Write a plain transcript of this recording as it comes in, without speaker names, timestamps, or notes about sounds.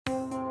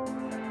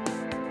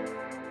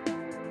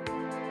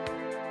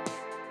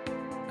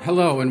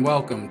Hello and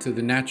welcome to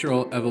The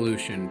Natural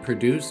Evolution,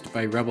 produced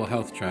by Rebel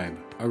Health Tribe,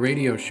 a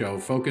radio show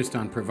focused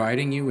on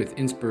providing you with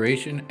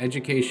inspiration,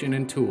 education,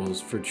 and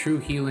tools for true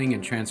healing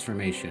and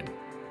transformation.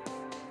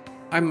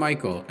 I'm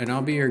Michael, and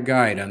I'll be your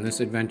guide on this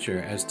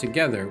adventure as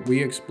together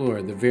we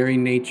explore the very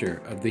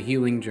nature of the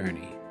healing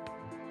journey.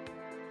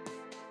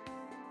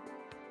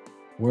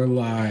 We're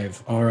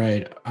live. All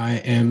right. I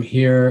am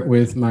here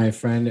with my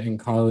friend and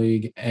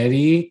colleague,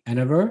 Eddie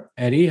Enever.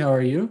 Eddie, how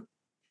are you?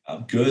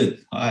 I'm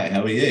good. Hi,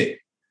 how are you?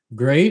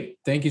 Great.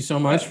 Thank you so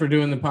much for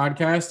doing the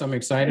podcast. I'm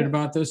excited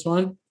about this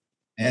one.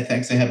 Yeah,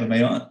 thanks for having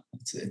me on.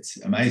 It's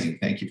amazing.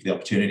 Thank you for the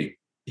opportunity.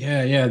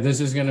 Yeah.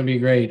 This is going to be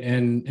great.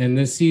 And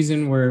this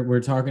season,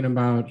 we're talking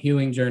about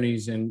healing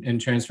journeys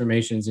and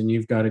transformations, and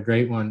you've got a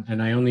great one.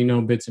 And I only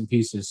know bits and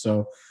pieces,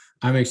 so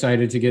I'm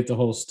excited to get the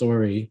whole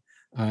story.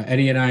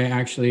 Eddie and I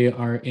actually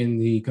are in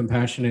the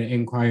compassionate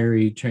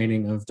inquiry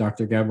training of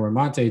Dr. Gabor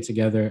Mate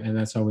together, and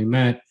that's how we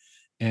met.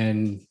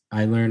 And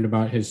I learned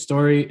about his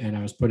story, and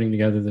I was putting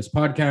together this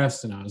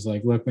podcast, and I was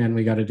like, look, man,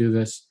 we got to do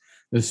this.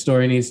 This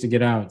story needs to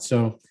get out.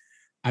 So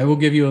I will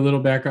give you a little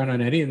background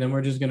on Eddie, and then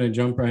we're just going to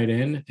jump right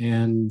in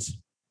and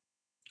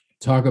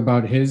talk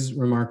about his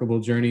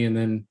remarkable journey, and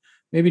then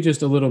maybe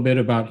just a little bit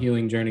about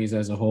healing journeys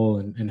as a whole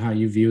and how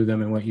you view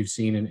them and what you've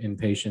seen in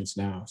patients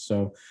now.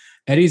 So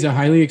Eddie's a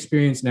highly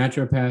experienced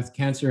naturopath,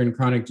 cancer and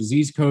chronic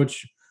disease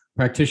coach,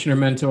 practitioner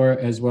mentor,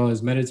 as well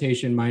as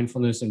meditation,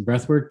 mindfulness, and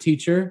breathwork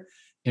teacher,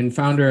 and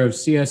founder of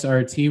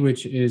CSRT,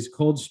 which is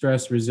cold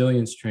stress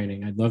resilience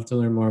training. I'd love to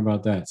learn more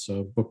about that,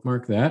 so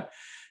bookmark that.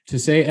 To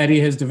say Eddie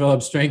has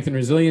developed strength and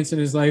resilience in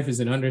his life is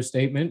an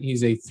understatement.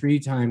 He's a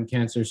 3-time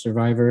cancer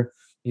survivor.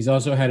 He's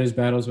also had his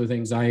battles with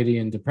anxiety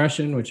and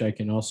depression, which I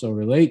can also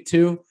relate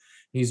to.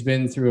 He's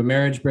been through a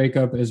marriage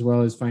breakup as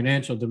well as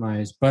financial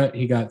demise, but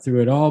he got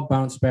through it all,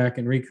 bounced back,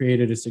 and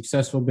recreated a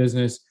successful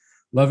business,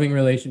 loving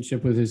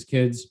relationship with his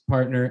kids,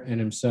 partner,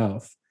 and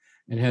himself,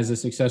 and has a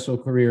successful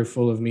career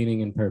full of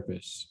meaning and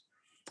purpose.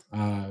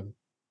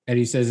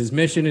 Eddie says his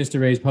mission is to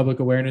raise public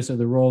awareness of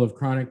the role of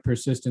chronic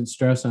persistent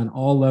stress on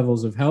all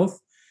levels of health.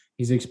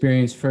 He's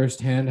experienced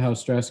firsthand how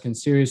stress can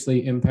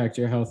seriously impact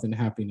your health and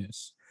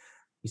happiness.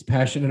 He's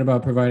passionate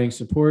about providing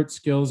support,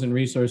 skills, and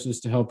resources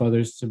to help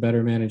others to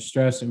better manage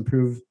stress,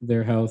 improve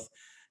their health,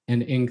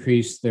 and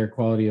increase their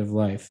quality of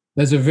life.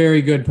 That's a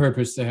very good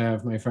purpose to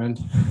have, my friend.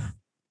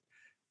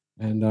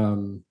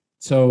 And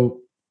so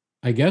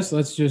I guess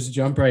let's just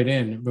jump right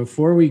in.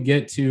 Before we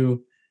get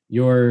to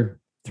your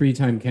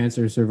 3-time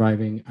cancer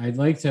surviving, I'd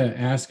like to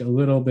ask a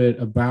little bit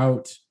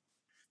about,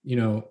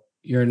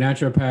 you're a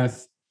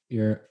naturopath,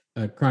 you're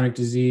a chronic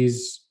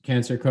disease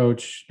cancer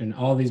coach, and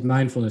all these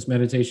mindfulness,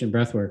 meditation,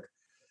 breathwork.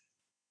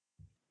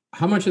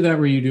 How much of that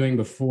were you doing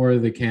before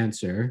the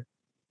cancer?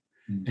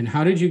 And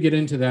how did you get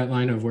into that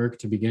line of work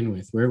to begin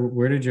with?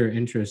 Where did your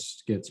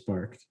interest get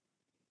sparked?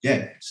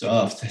 Yeah, so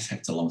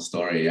that's a long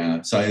story.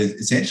 So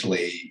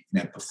essentially,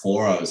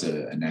 before I was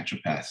a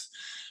naturopath,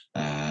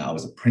 I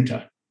was a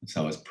printer.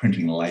 So I was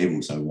printing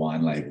labels, so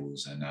wine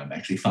labels, and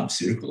actually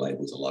pharmaceutical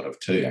labels, a lot of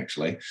too,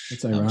 actually.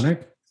 It's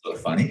ironic. Sort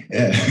of funny,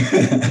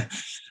 yeah.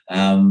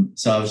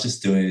 So I was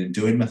just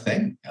doing my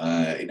thing.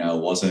 I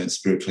wasn't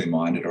spiritually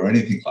minded or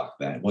anything like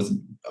that.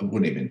 I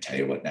wouldn't even tell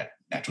you what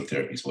natural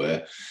therapies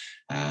were.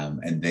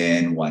 And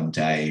then one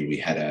day we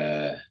had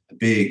a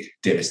big,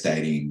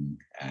 devastating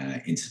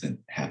incident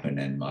happen,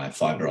 and my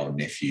 5-year-old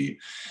nephew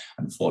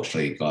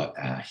unfortunately got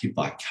hit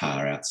by a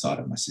car outside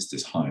of my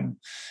sister's home.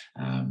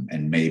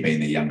 And me being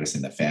the youngest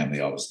in the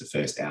family, I was the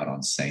first out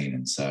on scene,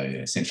 and so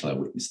essentially I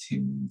witnessed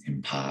him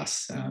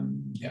pass.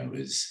 It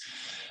was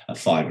a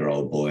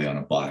 5-year-old boy on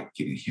a bike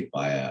getting hit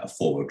by a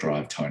 4-wheel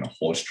drive towing a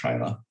horse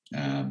trailer.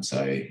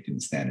 So he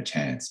didn't stand a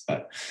chance.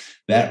 But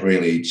that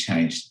really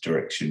changed the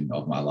direction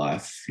of my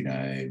life.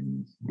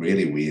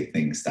 Really weird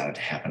things started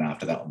to happen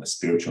after that on the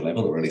spiritual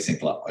level. It really seemed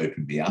to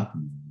open me up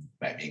and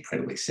made me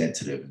incredibly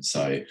sensitive. And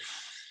so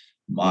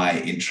my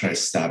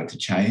interests started to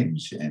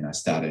change, and I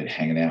started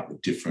hanging out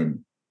with different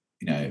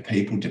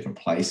people, different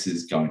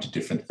places, going to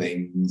different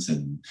things,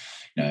 and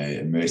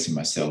immersing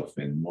myself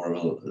in a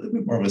little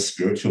bit more of a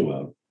spiritual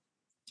world.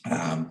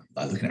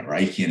 Looking at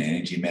Reiki and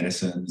energy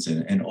medicines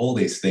and all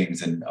these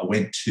things. And I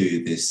went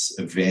to this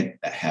event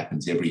that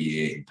happens every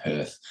year in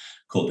Perth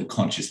called the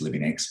Conscious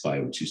Living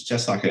Expo, which is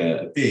just like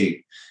a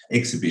big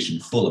exhibition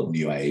full of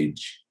new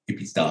age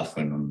hippie stuff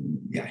and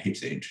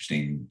heaps of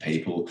interesting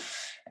people.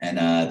 And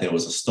there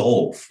was a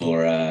stall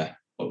for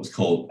what was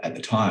called at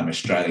the time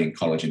Australian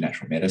College of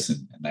Natural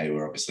Medicine, and they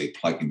were obviously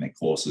plugging their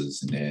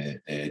courses and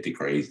their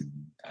degrees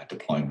and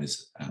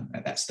diplomas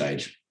at that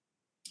stage.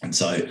 And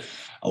so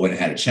I went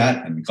and had a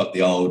chat and got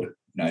the old,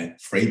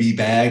 freebie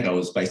bag. I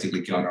was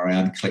basically going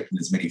around collecting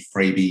as many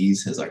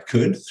freebies as I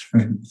could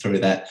through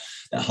that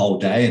whole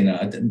day.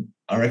 And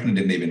I reckon I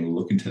didn't even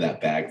look into that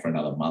bag for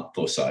another month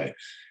or so.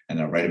 And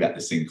I read about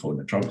this thing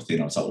called naturopathy,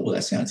 and I was like, well,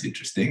 that sounds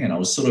interesting. And I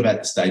was sort of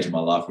at the stage of my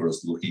life where I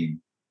was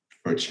looking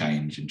for a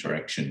change in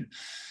direction.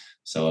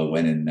 So I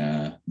went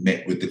and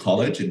met with the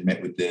college and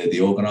met with the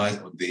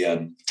organizer,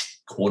 the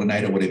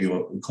coordinator, whatever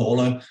you would call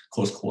her,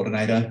 course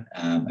coordinator.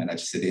 And I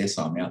just said, yeah,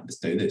 sign me up, let's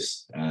do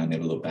this.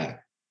 Never look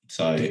back.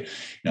 So,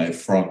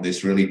 from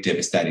this really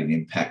devastating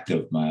impact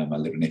of my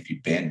little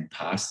nephew Ben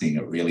passing,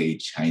 it really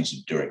changed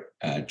the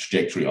direct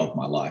trajectory of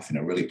my life in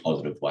a really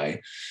positive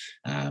way.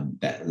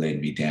 That led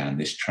me down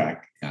this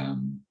track,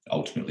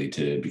 ultimately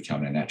to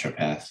becoming a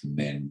naturopath, and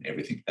then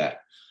everything that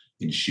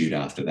ensued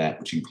after that,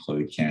 which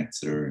include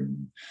cancer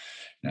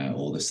and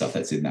all the stuff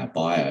that's in that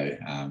bio,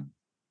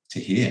 to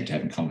here and to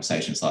having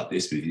conversations like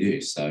this with you.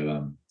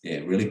 So,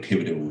 really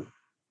pivotal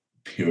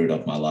period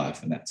of my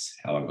life, and that's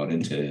how I got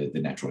into the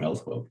natural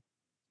health world.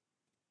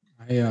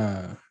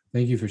 I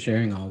thank you for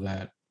sharing all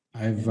that.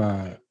 I've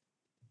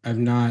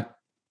not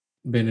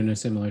been in a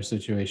similar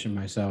situation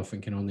myself,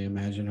 and can only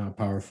imagine how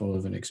powerful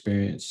of an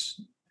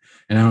experience,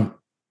 and how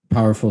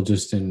powerful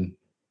just in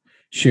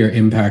sheer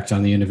impact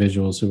on the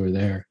individuals who were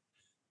there.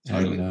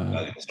 Totally.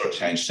 It's sort of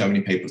changed so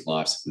many people's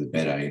lives for the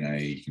better.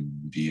 You can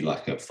view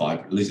like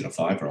losing a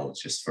 5-year-old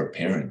just for a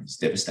parent is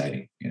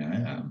devastating.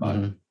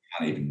 I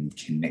can't even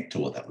connect to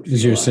what that would feel like.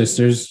 Is your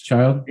sister's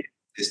child?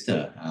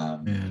 Sister.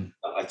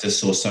 I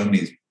just saw so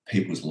many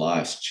people's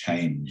lives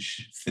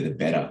change for the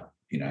better,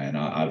 and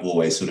I've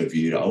always sort of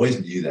I always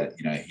knew that,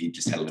 he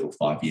just had a little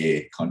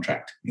 5-year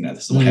contract.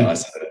 That's the way I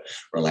sort of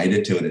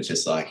related to it. It's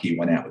just like he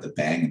went out with a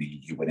bang, and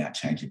he went out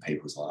changing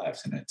people's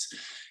lives. And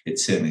it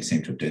certainly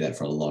seemed to do that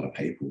for a lot of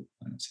people.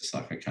 And it's just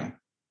like, okay,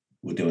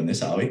 we're doing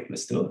this, are we?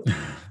 Let's do it.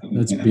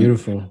 That's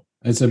beautiful.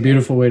 It's a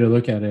beautiful way to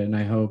look at it. And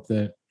I hope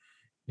that,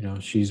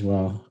 she's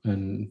well,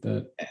 and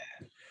that,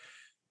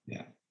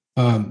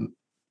 and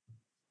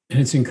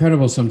it's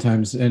incredible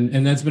sometimes.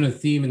 And that's been a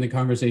theme in the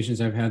conversations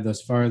I've had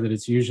thus far, that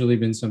it's usually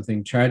been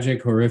something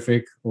tragic,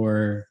 horrific,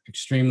 or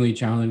extremely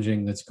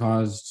challenging that's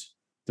caused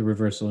the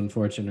reversal in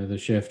fortune, or the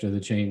shift, or the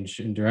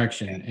change in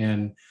direction.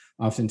 And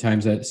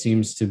oftentimes that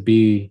seems to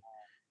be,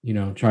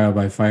 trial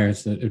by fire.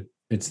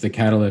 It's the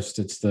catalyst,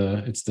 it's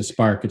the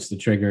spark, it's the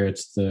trigger,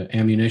 it's the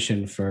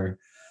ammunition for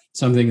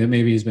something that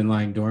maybe has been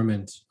lying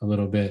dormant a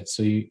little bit.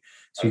 So you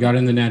got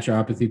in the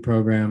naturopathy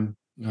program.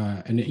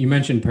 And you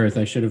mentioned Perth.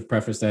 I should have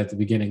prefaced that at the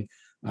beginning.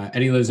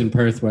 Eddie lives in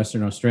Perth,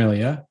 Western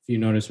Australia. If you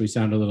notice, we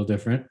sound a little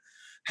different.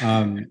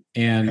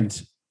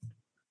 And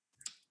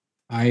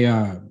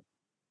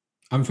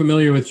I'm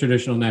familiar with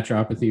traditional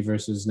naturopathy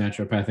versus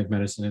naturopathic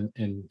medicine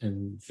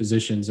and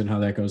physicians, and how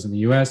that goes in the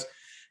US.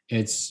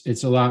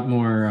 It's a lot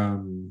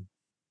more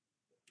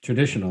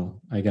traditional,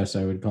 I guess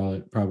I would call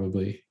it,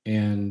 probably.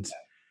 And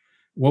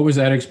what was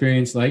that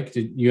experience like?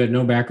 You had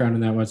no background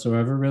in that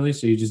whatsoever, really?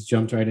 So you just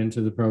jumped right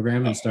into the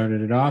program and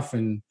started it off,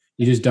 and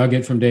you just dug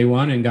it from day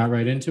one and got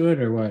right into it,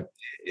 or what?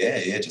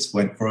 Yeah, just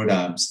went for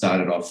it.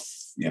 Started off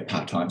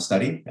part-time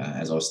study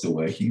as I was still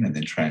working, and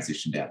then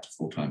transitioned out to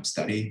full-time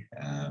study.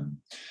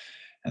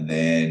 And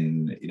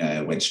then,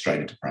 went straight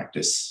into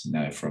practice,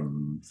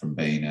 from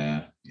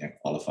being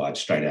qualified,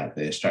 straight out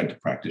there, straight to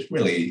practice,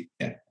 really,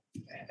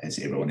 as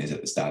everyone is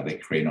at the start of their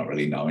career, not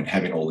really knowing,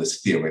 having all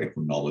this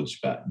theoretical knowledge,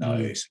 but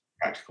no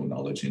practical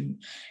knowledge in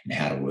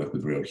how to work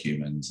with real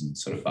humans, and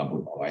sort of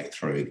bumbled my way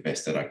through the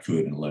best that I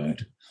could and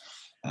learned.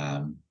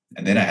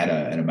 And then I had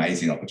an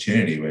amazing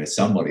opportunity where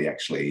somebody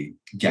actually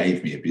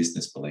gave me a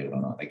business, believe it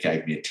or not. They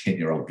gave me a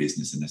 10-year-old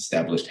business, an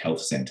established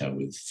health centre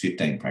with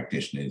 15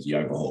 practitioners,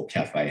 yoga hall,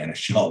 cafe and a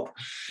shop,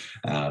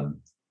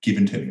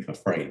 given to me for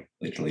free,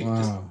 literally. Wow.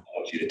 Just, I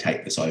want you to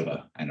take this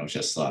over. And I was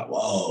just like,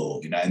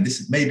 whoa, and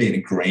this is me being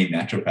a green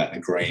naturopath, a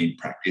green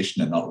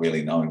practitioner, not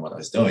really knowing what I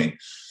was doing.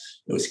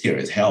 It was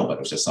scary as hell, but it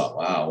was just like,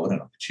 wow, what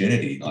an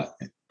opportunity. Like,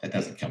 that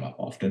doesn't come up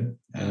often.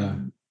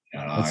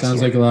 That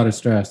sounds like a lot of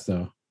stress,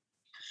 though.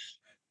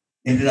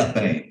 Ended up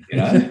being,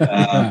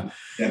 I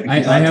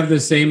have the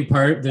same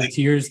part, the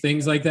tears,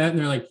 things like that. And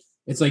they're like,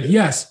 it's like,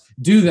 yes,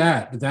 do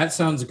that. That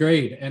sounds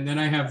great. And then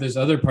I have this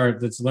other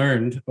part that's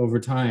learned over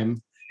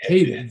time.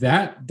 Hey,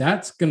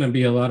 that's going to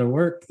be a lot of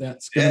work.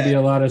 That's going to be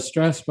a lot of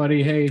stress,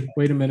 buddy. Hey,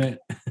 wait a minute.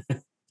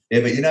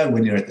 Yeah, but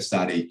when you're at the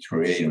start of your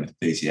career, you're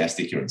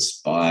enthusiastic, you're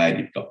inspired,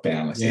 you've got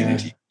boundless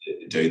energy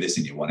to do this,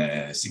 and you want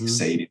to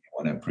succeed, and you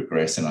want to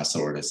progress. And I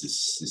saw it as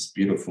this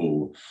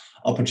beautiful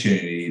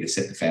opportunity to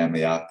set the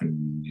family up,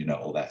 and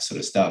all that sort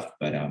of stuff.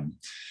 But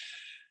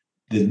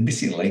the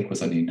missing link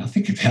was I knew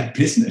nothing about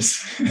business.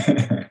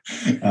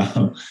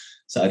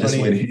 So I just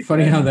went.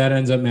 Funny how that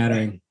ends up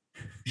mattering.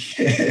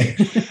 Yeah.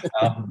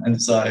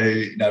 And so,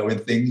 when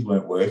things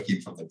weren't working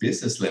from the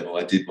business level,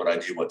 I did what I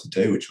knew what to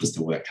do, which was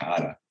to work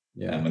harder.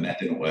 Yeah. And when that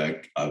didn't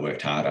work, I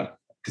worked harder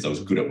because I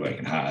was good at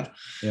working hard.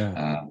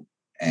 Yeah.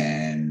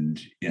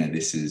 And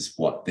this is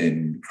what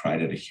then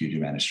created a huge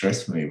amount of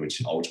stress for me,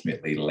 which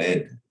ultimately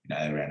led,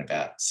 around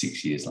about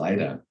 6 years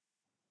later,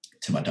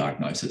 to my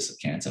diagnosis of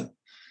cancer.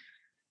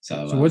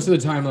 So what's the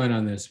timeline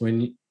on this?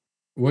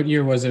 What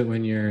year was it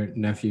when your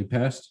nephew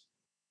passed?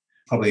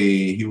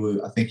 Probably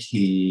I think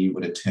he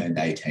would have turned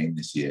 18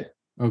 this year.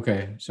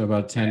 Okay. So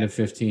about 10 to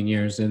 15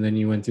 years. And then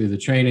you went through the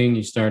training,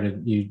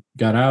 you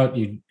got out,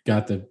 you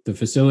got the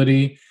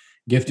facility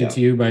gifted to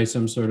you by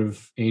some sort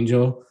of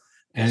angel,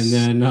 and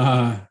then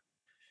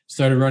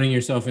started running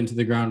yourself into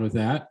the ground with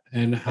that.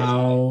 And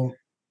how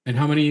And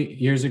how many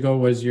years ago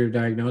was your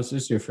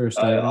diagnosis, your first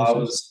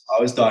diagnosis?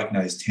 I was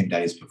diagnosed 10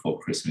 days before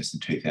Christmas in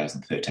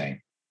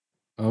 2013.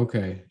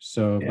 Okay,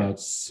 so Yeah. about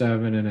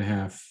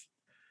 7.5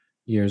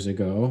 years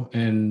ago.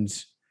 And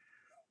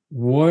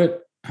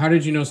how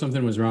did you know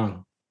something was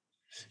wrong?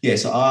 Yeah,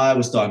 so I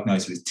was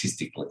diagnosed with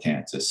testicular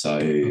cancer. So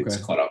it's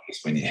Okay. quite obvious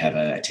when you have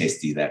a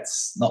testy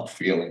that's not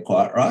feeling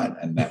quite right.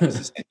 And that was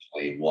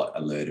essentially what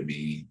alerted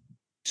me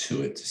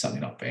to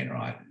something not being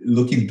right.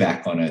 Looking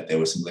back on it, there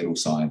were some little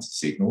signs and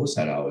signals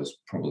that I was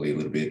probably a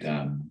little bit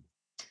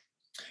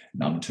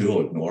numb to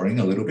or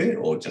ignoring a little bit,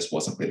 or just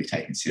wasn't really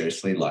taken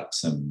seriously, like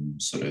some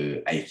sort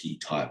of achy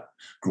type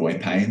groin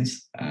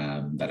pains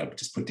that I would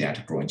just put down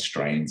to groin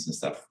strains and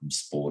stuff from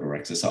sport or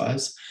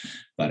exercise.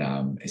 But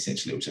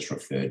essentially it was just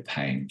referred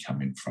pain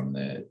coming from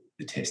the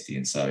testy.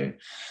 And so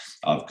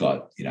I've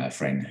got, a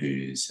friend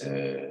who's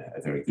a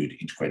very good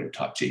integrative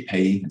type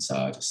GP. And so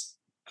I just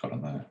got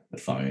on the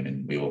phone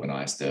and we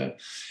organised an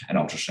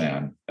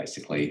ultrasound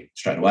basically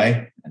straight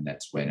away. And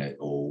that's when it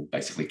all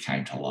basically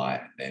came to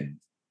light. And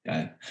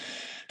then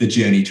the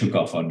journey took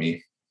off on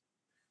me.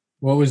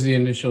 What was the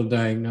initial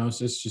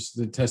diagnosis? Just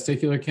the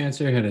testicular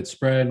cancer? Had it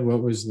spread?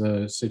 What was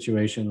the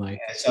situation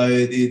like? Yeah,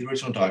 so the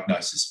original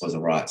diagnosis was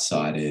a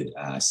right-sided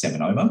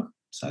seminoma.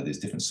 So there's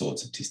different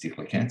sorts of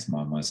testicular cancer.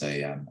 Mine was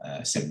a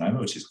seminoma,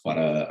 which is quite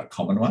a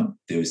common one.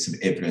 There was some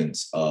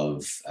evidence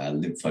of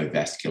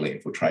lymphovascular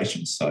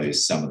infiltration. So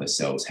some of the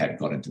cells had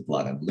got into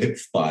blood and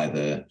lymph by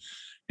the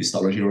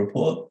histology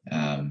report.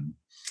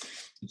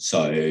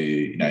 So,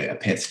 a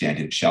PET scan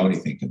didn't show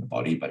anything in the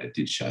body, but it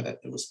did show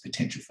that there was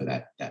potential for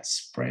that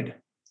spread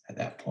at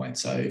that point.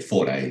 So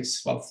 4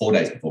 days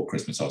before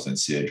Christmas, I was in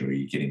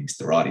surgery getting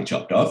Mr. Righty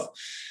chopped off.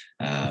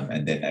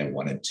 And then they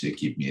wanted to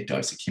give me a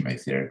dose of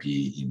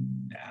chemotherapy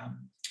in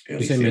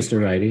early February.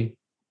 Mr. Righty?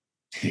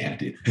 Yeah, I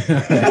did.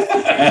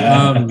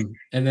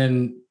 And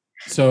then,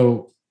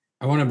 so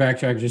I want to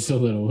backtrack just a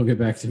little. We'll get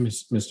back to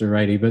Mr.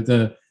 Righty, but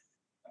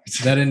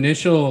that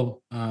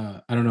initial,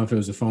 I don't know if it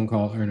was a phone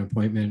call or an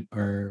appointment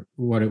or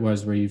what it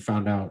was where you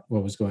found out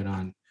what was going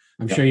on.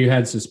 I'm sure you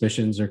had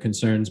suspicions or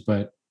concerns,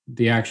 but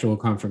the actual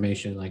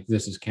confirmation, like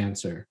this is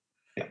cancer.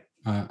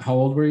 Yeah. How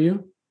old were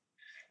you?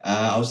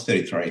 I was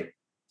 33.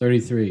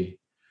 33.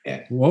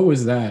 Yeah. What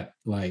was that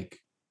like?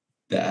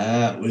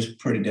 That was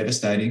pretty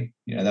devastating.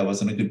 That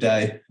wasn't a good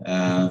day.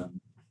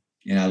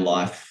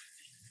 Life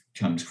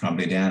comes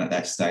crumbling down at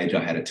that stage.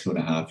 I had a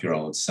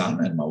 2.5-year-old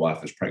son and my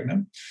wife was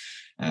pregnant.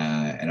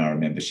 And I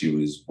remember she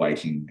was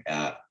waiting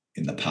out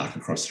in the park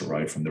across the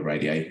road from the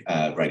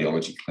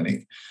radiology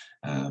clinic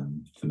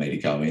for me to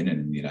go in,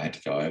 and I had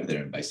to go over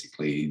there and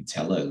basically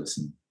tell her,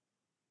 listen,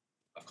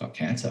 I've got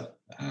cancer.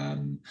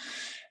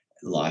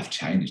 Life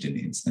changed in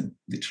an instant,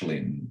 literally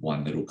in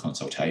one little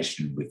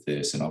consultation with the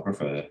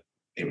sonographer,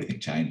 everything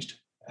changed.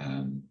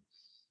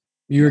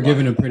 You were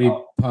given a pretty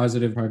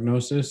positive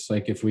prognosis,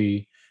 like if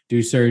we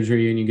do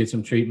surgery and you get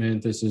some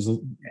treatment, this is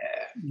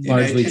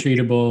largely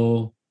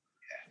treatable.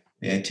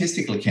 Yeah,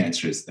 testicular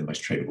cancer is the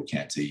most treatable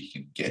cancer you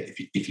can get if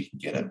you can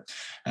get it.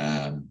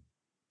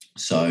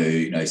 So,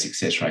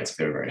 success rates are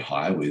very, very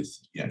high with,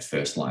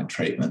 first line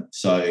treatment.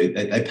 So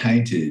they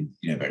painted,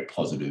 a very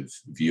positive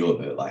view of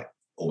it, like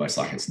almost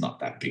like it's not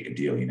that big a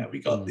deal. We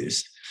got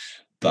this,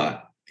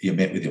 but you're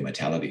met with your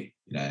mortality,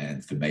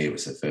 and for me, it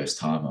was the first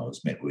time I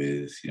was met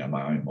with,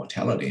 my own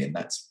mortality. And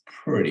that's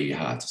pretty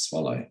hard to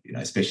swallow,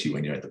 especially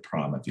when you're at the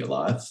prime of your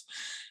life.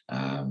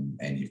 And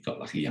you've got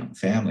like a young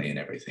family and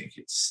everything.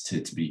 It's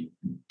to be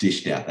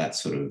dished out that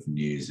sort of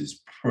news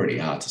is pretty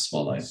hard to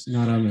swallow. It's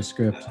not on the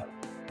script.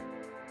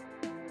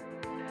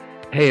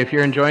 Hey, if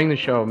you're enjoying the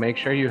show, make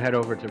sure you head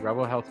over to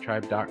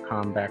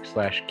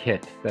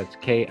rebelhealthtribe.com/kit, that's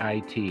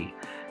KIT,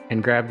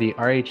 and grab the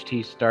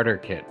RHT Starter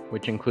Kit,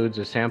 which includes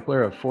a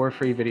sampler of 4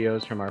 free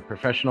videos from our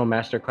professional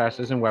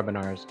masterclasses and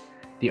webinars,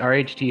 the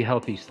RHT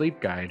Healthy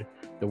Sleep Guide,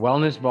 the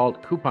Wellness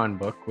Vault coupon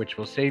book, which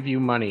will save you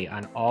money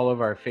on all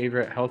of our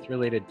favorite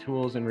health-related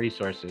tools and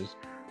resources,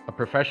 a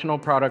professional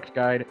product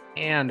guide,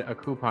 and a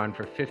coupon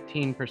for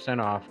 15%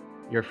 off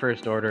your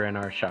first order in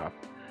our shop.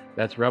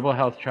 That's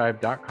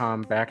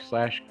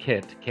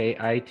rebelhealthtribe.com/kit,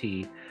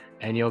 KIT,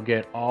 and you'll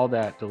get all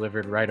that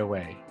delivered right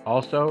away.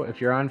 Also,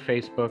 if you're on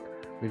Facebook,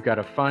 we've got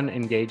a fun,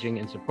 engaging,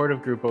 and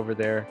supportive group over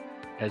there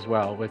as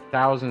well, with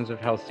thousands of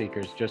health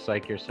seekers just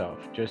like yourself.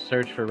 Just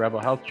search for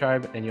Rebel Health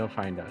Tribe and you'll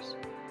find us.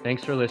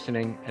 Thanks for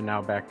listening, and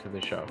now back to the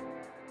show.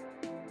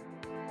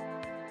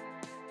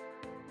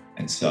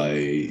 And so,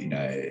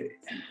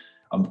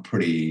 I'm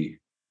pretty,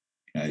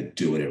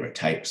 do whatever it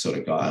takes sort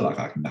of guy. Like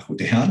I can knuckle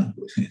down.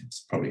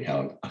 It's probably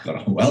how I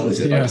got on well, is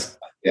it? I just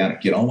down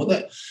and get on with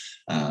it.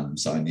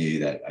 So I knew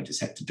that I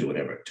just had to do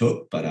whatever it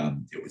took, but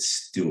it was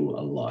still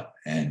a lot.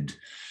 And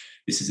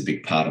this is a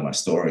big part of my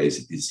story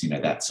is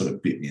that sort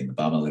of bit me in the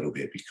bum a little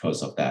bit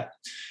because of that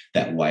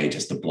way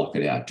just to block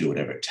it out, do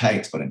whatever it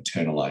takes, but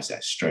internalize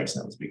that stress.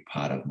 And that was a big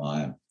part of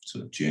my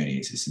sort of journey,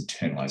 is this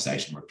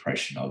internalization,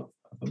 repression of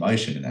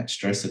emotion, and that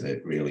stress of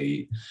it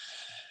really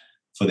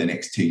for the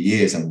next 2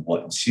 years. And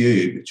what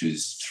ensued, which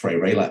was 3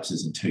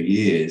 relapses in 2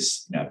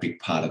 years, a big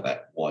part of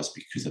that was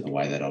because of the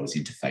way that I was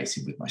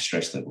interfacing with my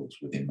stress levels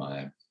within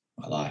my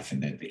life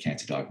and the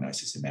cancer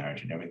diagnosis and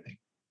marriage and everything.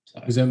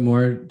 So, was it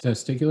more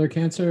testicular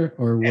cancer,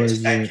 or was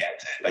it?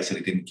 Cancer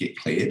basically didn't get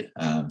cleared.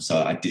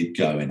 So I did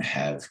go and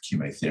have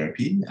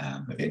chemotherapy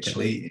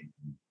eventually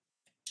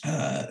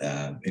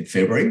in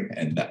February,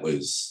 and that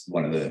was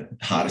one of the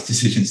hardest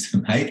decisions to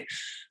make.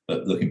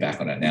 But looking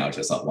back on it now,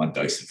 just like one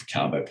dose of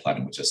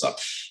carboplatin was just like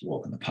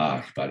walk in the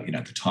park. But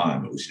at the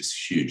time, it was just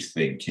a huge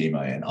thing,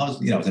 chemo, and I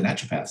was a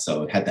naturopath,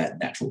 so I had that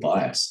natural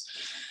bias.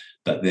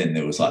 But then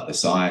there was like the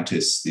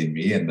scientist in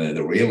me and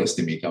the realist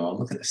in me go, oh,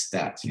 look at the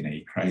stats.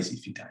 You're crazy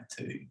if you don't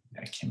do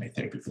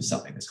chemotherapy for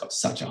something that's got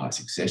such a high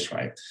success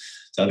rate.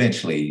 So I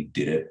eventually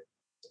did it.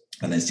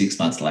 And then 6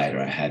 months later,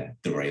 I had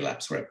the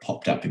relapse where it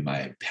popped up in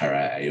my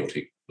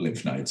para-aortic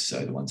lymph nodes,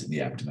 so the ones in the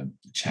abdomen,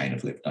 the chain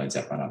of lymph nodes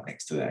that run up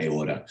next to the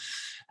aorta,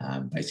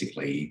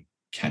 basically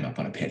came up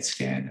on a PET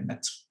scan. And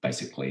that's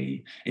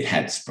basically, it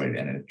had spread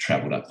and it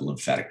travelled up the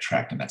lymphatic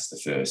tract. And that's the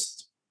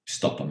first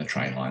stop on the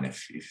train line,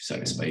 if so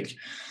to speak.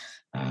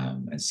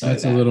 And so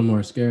that's a little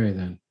more scary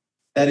then.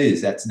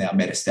 That's now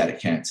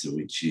metastatic cancer,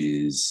 which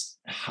is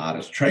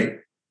harder to treat.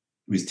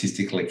 With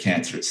testicular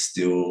cancer, it's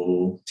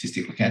still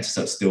testicular cancer,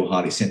 so it's still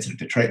highly sensitive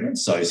to treatment.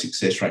 So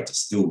success rates are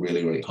still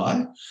really, really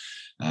high,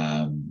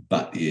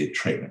 but the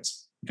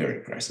treatment's very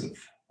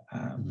aggressive.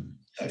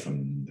 So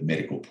from the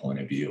medical point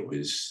of view, it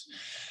was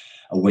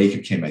a week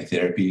of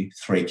chemotherapy,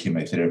 3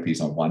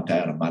 chemotherapies on one day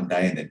on a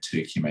Monday, and then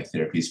 2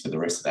 chemotherapies for the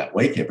rest of that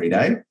week every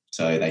day.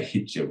 So they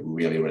hit you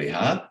really, really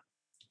hard.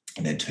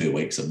 And then 2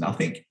 weeks of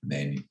nothing. And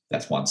then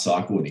that's one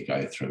cycle, and you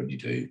go through and you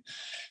do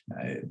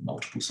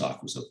multiple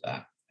cycles of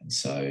that. And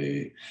so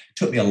it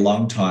took me a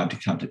long time to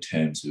come to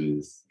terms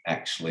with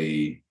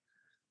actually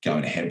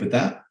going ahead with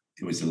that.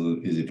 It was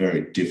a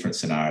very different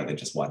scenario than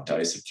just one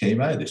dose of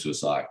chemo. This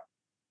was like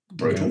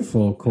brutal. Yeah,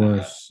 full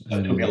course. So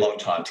it took me a long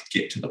time to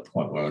get to the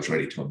point where I was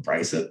ready to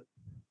embrace it,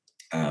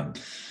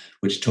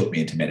 which took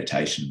me into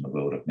meditation, the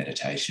world of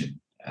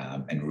meditation,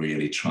 and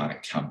really trying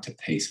to come to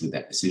peace with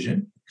that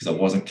decision, because I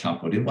wasn't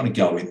comfortable. I didn't want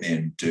to go in there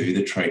and do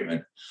the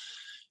treatment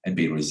and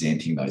be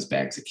resenting those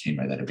bags of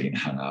chemo that have been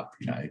hung up,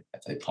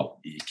 if they pop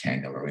your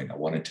cannula in. I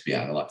wanted to be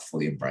able to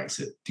fully embrace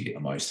it to get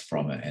the most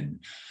from it. And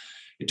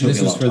it took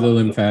this me a is long for time. The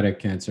lymphatic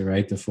cancer,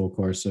 right? The full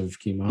course of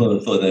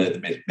chemo? For the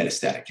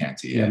metastatic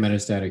cancer, yeah. Yeah,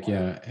 metastatic,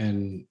 yeah.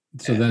 And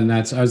so then I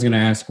was going to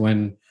ask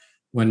when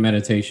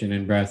meditation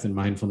and breath and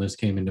mindfulness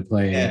came into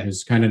play. And it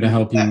was kind of to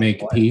help you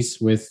make peace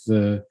with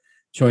the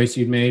choice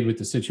you'd made, with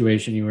the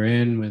situation you were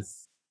in, with...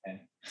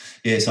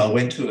 Yeah, so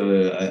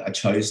I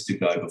chose to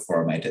go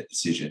before I made that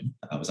decision.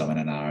 I was on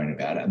an hour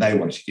about it, and they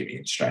wanted to get me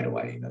in straight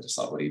away. Just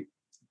like, what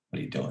are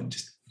you doing?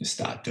 Just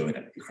start doing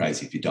it. You're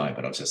crazy if you don't.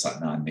 But I was just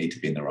like, no, I need to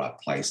be in the right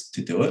place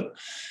to do it,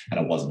 and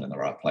I wasn't in the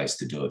right place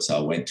to do it. So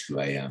I went to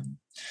a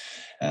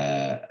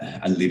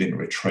live-in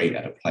retreat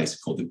at a place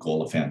called the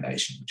Gawler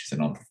Foundation, which is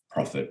a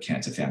non-profit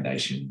cancer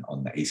foundation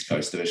on the east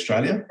coast of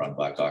Australia, run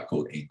by a guy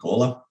called Ian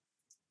Gawler.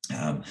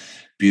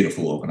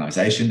 Beautiful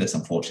organisation that's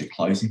unfortunately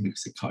closing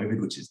because of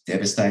COVID, which is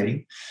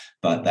devastating.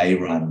 But they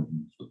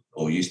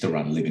used to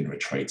run live-in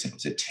retreats, and it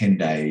was a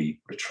 10-day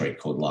retreat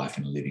called Life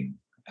and Living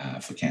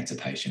for cancer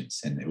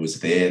patients. And it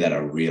was there that I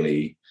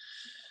really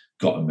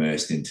got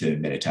immersed into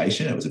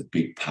meditation. It was a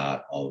big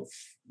part of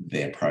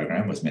their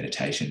program, was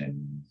meditation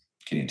and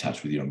getting in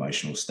touch with your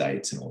emotional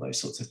states and all those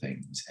sorts of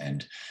things.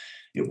 And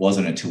it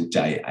wasn't until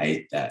day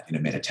 8 that in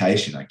a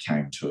meditation I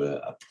came to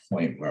a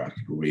point where I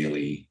could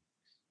really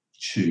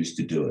choose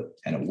to do it.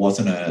 And it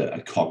wasn't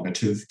a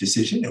cognitive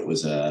decision. It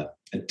was a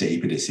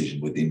deeper decision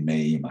within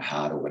me, my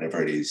heart, or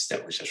whatever it is,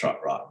 that was just right,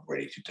 I'm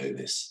ready to do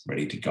this,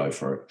 ready to go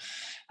for it.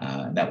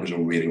 And that was a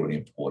really, really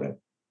important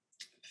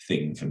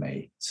thing for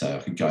me. So I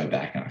could go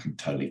back and I could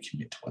totally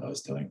commit to what I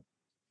was doing.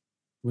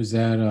 Was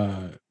that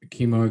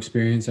chemo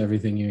experience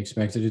everything you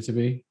expected it to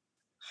be?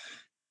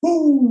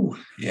 Ooh,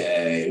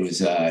 yeah, it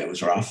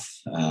was rough.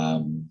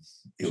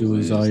 Did you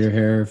lose all your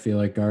hair, feel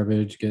like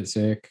garbage, get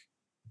sick?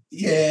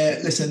 Yeah,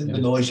 listen, the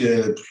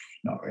nausea,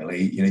 not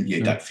really.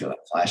 You don't feel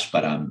that flash,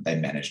 but they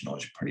manage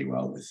nausea pretty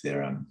well with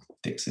their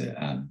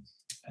dexamethasone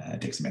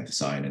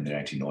and their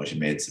anti-nausea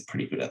meds. Are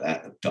pretty good at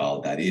that. They've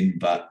dialed that in,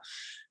 but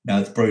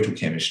it's brutal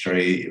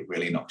chemistry. It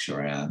really knocks you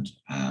around.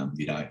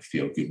 You don't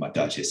feel good. My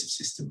digestive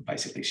system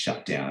basically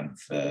shut down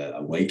for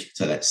a week.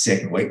 So that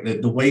second week,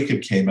 the week of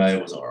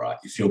chemo was all right.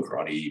 You feel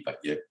groggy, but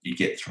you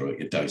get through it.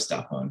 You're dosed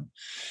up on,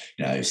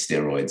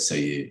 steroids, so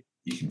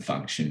you can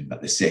function. But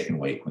the second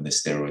week, when the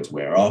steroids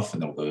wear off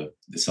and all the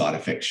side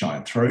effects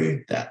shine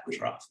through, that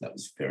was rough. That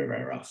was very,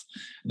 very rough.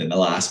 And then the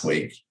last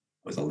week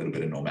was a little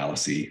bit of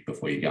normalcy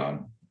before you go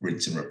and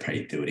rinse and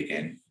repeat, do it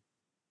again.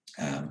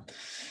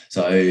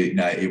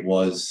 It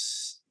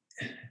was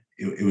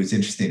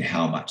interesting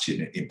how much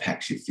it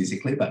impacts you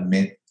physically, but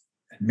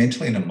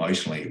mentally and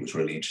emotionally, it was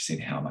really interesting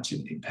how much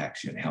it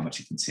impacts you and how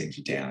much it can send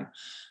you down.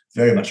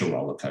 Very much a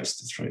roller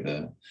coaster through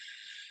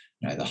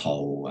the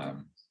whole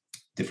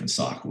different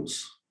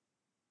cycles.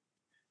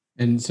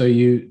 And so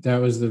that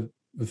was the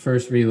the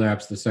first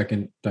relapse, the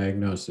second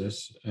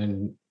diagnosis,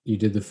 and you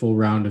did the full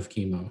round of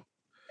chemo,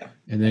 Yeah.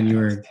 and then you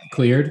were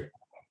cleared.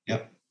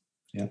 Yep.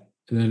 Yep.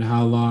 And then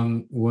how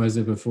long was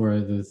it before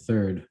the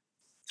third?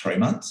 3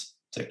 months.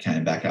 So it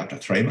came back after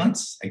 3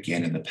 months,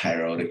 again in the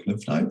parietic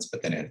lymph nodes,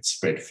 but then it had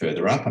spread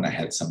further up, and I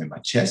had some in my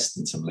chest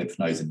and some lymph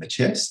nodes in the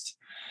chest.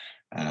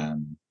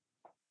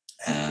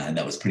 And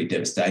that was pretty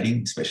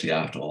devastating, especially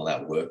after all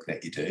that work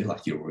that you do.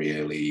 Like, you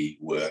really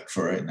work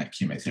for it, and that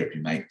chemotherapy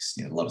makes,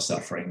 you know, a lot of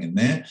suffering in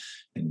there.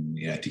 And,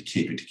 you know, to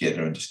keep it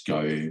together and just go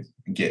and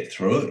get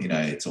through it, you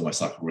know, it's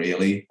almost like,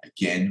 really,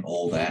 again,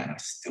 all that, and I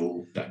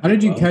still don't. How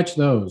did you catch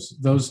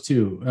those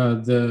two?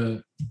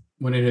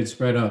 When it had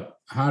spread up,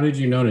 how did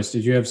you notice?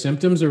 Did you have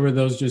symptoms, or were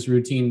those just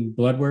routine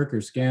blood work or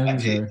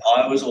scans?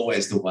 I was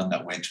always the one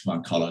that went to my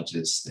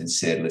oncologist and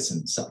said,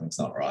 listen, something's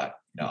not right.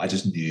 You know, I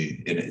just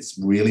knew, and it's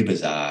really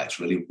bizarre. It's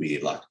really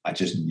weird. Like, I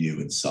just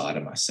knew inside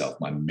of myself,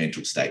 my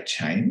mental state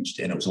changed,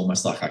 and it was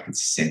almost like I could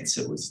sense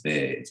it was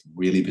there. It's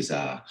really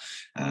bizarre.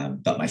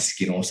 But my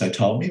skin also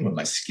told me when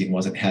my skin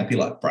wasn't happy,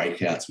 like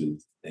breakouts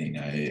with, you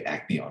know,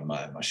 acne on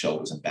my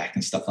shoulders and back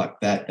and stuff like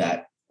that.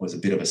 That was a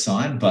bit of a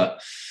sign.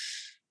 But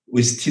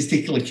with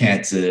testicular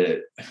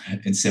cancer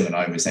and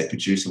seminomas, they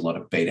produce a lot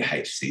of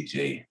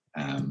beta-HCG.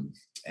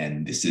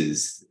 And this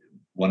is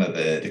one of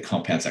the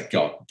compounds that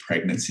go up in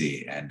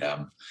pregnancy, and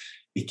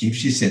it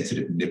gives you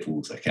sensitive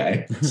nipples,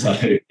 okay?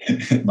 So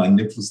my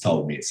nipples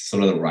told me, it's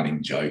sort of the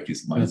running joke,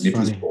 is my That's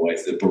nipples funny. were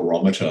always the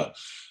barometer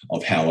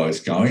of how I was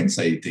going.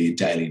 So you do your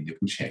daily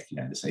nipple check, you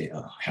know, to see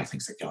how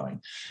things are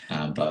going.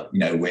 But, you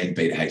know, when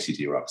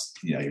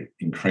beta-HCG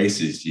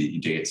increases, you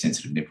do get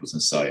sensitive nipples.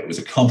 And so it was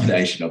a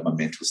combination of my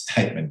mental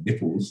state and my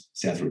nipples.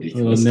 Sounds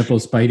ridiculous. A little nipple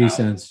spidey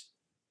sense.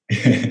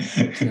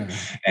 Yeah.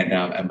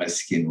 And my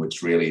skin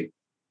was really,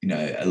 you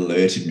know,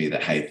 alerted me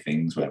that, hey,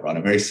 things weren't right.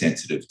 I'm very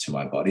sensitive to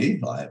my body,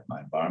 like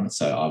my environment.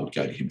 So I would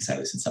go to him and say,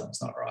 listen,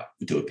 something's not right.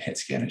 We'd do a PET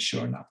scan, and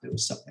sure enough, there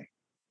was something,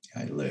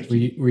 you know,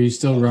 lurking. Were you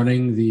still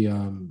running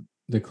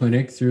the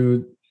clinic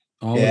through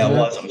all of that?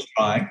 Yeah,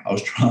 I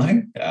was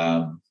trying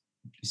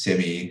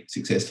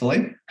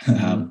semi-successfully.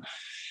 Mm-hmm.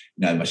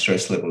 You know, my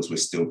stress levels were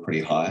still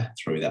pretty high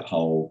through that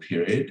whole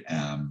period.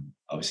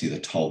 Obviously, the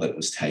toll that it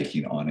was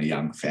taking on a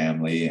young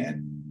family,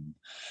 and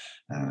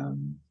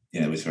you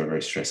know, it was very,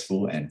 very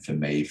stressful. And for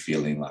me,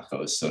 feeling like I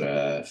was sort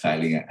of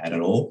failing at it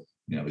all,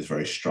 you know, it was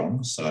very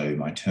strong. So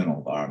my internal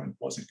environment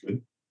wasn't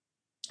good.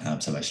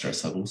 So my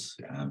stress levels,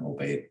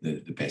 albeit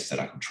the best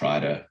that I could try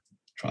to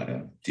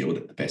deal with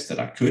it the best that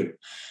I could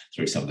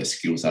through some of the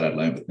skills that I'd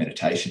learned with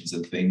meditations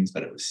and things,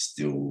 but it was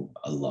still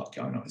a lot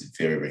going on. It was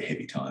very, very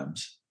heavy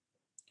times.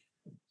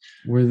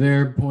 Were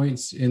there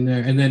points in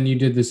there, and then you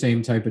did the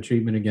same type of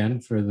treatment again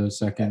for the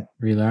second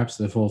relapse,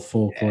 the full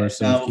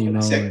course of chemo?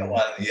 The second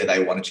one,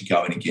 they wanted to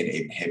go in and get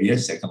even heavier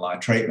second line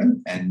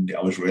treatment, and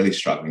I was really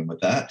struggling with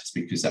that just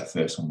because that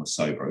first one was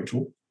so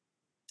brutal.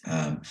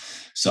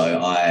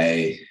 So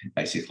I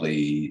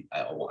basically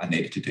I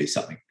needed to do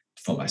something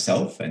for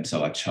myself, and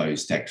so I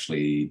chose to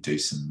actually do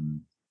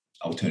some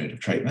alternative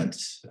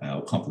treatments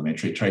or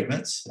complementary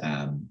treatments.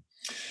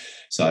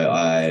 So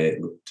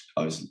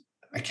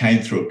I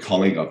came through a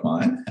colleague of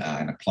mine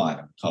and a client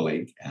of a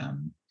colleague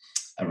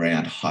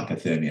around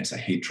hypothermia, so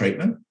heat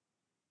treatment.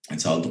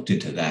 And so I looked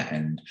into that,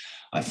 and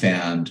I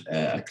found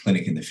a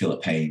clinic in the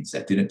Philippines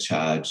that didn't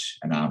charge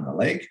an arm and a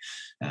leg.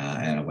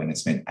 And I went and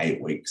spent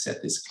 8 weeks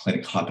at this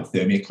clinic,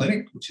 hypothermia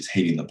clinic, which is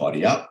heating the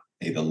body up,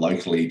 either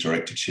locally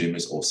direct to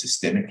tumours or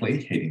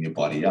systemically, heating your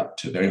body up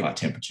to very high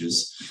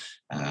temperatures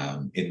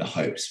in the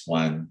hopes,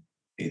 one,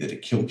 either to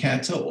kill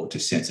cancer or to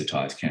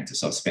sensitize cancer.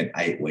 So I spent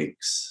 8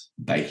 weeks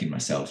baking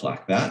myself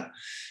like that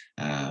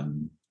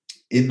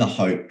in the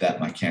hope that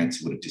my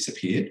cancer would have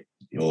disappeared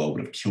or I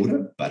would have killed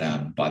it.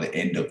 But by the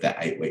end of that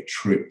 8-week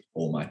trip,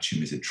 all my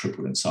tumours had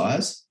tripled in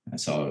size. And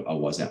so I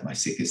was at my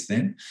sickest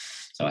then.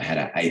 So I had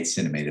an 8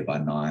 centimetre by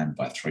 9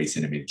 by 3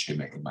 centimetre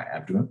tumour in my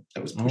abdomen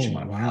that was pushing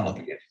my bowel up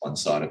against one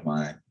side of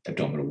my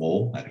abdominal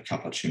wall. I had a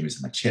couple of tumours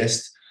in my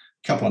chest,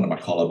 a couple under my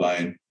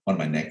collarbone, one in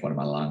my neck, one in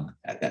my lung.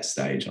 At that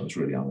stage, I was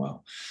really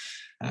unwell.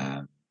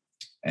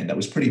 And that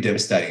was pretty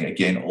devastating.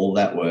 Again, all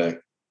that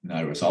work,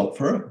 no result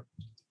for it.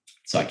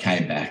 So I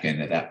came back,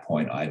 and at that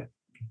point, I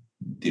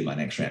did my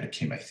next round of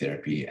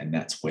chemotherapy, and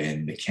that's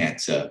when the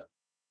cancer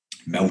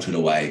melted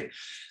away,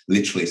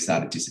 literally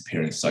started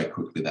disappearing so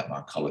quickly that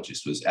my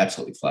oncologist was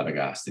absolutely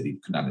flabbergasted. He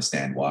couldn't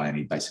understand why, and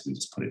he basically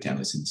just put it down.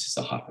 Listen, this is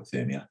a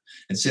hypothermia.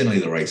 And certainly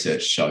the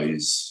research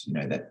shows, you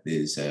know, that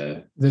there's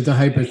a... That the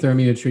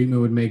hypothermia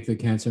treatment would make the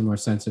cancer more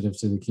sensitive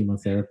to the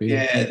chemotherapy?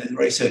 Yeah, the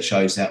research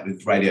shows that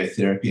with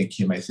radiotherapy and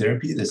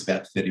chemotherapy, there's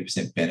about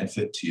 30%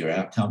 benefit to your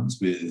outcomes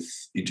with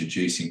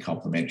introducing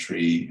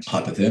complementary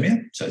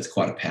hypothermia. So it's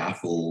quite a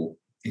powerful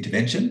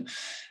intervention.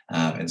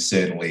 And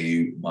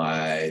certainly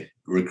my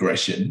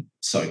regression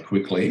so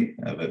quickly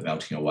of it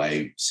melting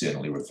away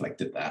certainly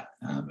reflected that.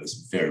 It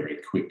was very, very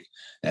quick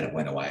that it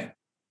went away.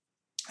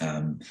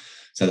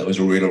 So that was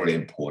a really, really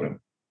important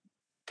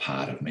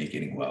part of me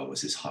getting well,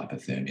 was this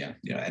hypothermia.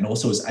 You know, and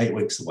also it was 8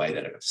 weeks away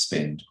that I got to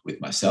spend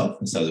with myself.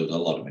 And so there was a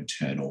lot of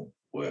internal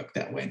work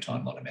that went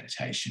on, a lot of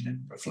meditation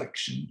and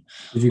reflection.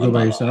 Did you go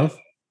by yourself?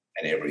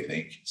 And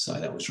everything. So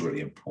that was a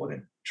really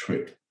important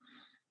trip.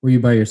 Were you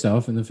by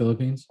yourself in the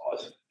Philippines?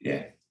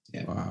 Yeah.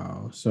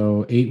 Wow.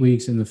 So 8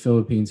 weeks in the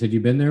Philippines. Had you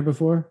been there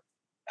before?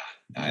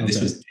 No, and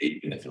this was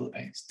deep in the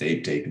Philippines,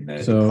 deep in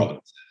the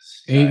provinces.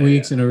 8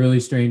 weeks in a really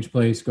strange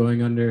place, going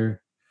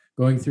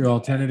through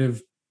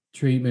alternative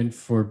treatment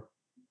for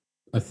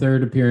a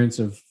third appearance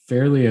of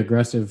fairly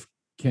aggressive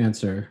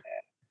cancer.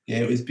 Yeah,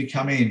 it was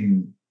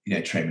becoming,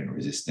 treatment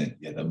resistant.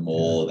 Yeah, the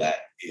more that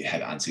you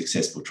have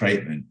unsuccessful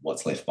treatment,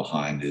 what's left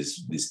behind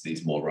is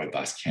these more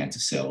robust cancer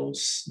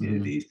cells,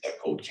 these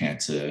so-called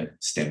cancer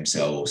stem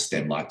cells,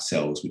 stem-like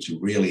cells, which are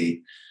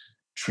really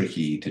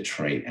tricky to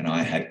treat. And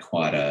I had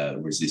quite a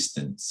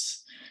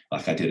resistance.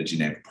 Like, I did a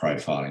genetic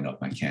profiling of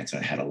my cancer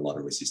and had a lot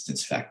of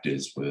resistance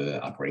factors were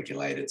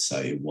upregulated. So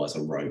it was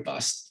a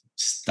robust,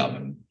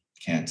 stubborn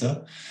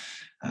cancer.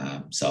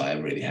 So I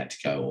really had to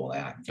go all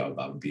out and go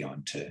above and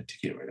beyond to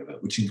get rid of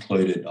it, which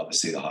included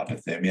obviously the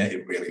hypothermia.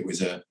 It really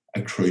was a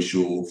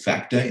crucial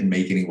factor in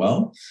me getting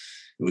well.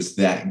 It was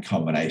that in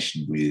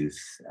combination with...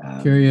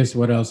 Curious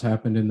what else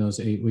happened in those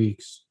 8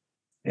 weeks.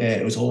 Yeah,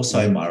 it was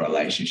also my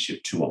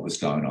relationship to what was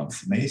going on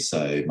for me.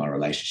 So my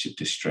relationship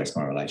to stress,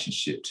 my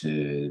relationship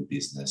to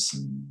business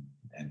and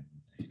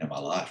my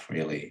life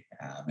really,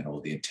 and all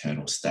the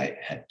internal state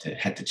had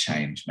to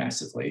change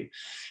massively.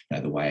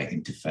 The way I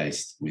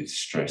interfaced with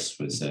stress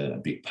was a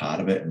big part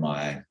of it.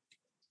 And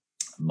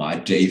my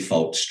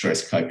default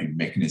stress coping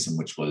mechanism,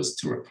 which was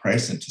to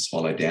repress and to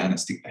swallow down and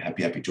stick the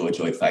happy,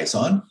 joy face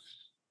on,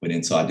 when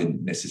inside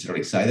didn't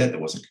necessarily say that. There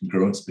wasn't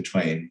congruence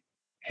between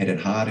head and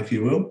heart, if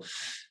you will.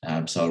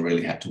 So I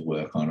really had to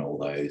work on all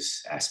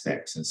those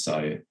aspects. And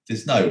so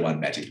there's no one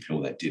magic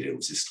pill that did it. It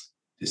was just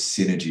this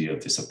synergy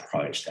of this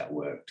approach that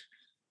worked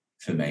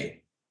for me.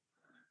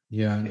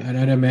 Yeah. And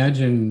I'd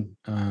imagine,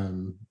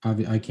 I've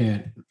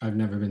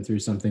never been through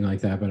something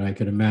like that, but I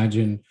could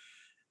imagine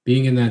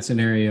being in that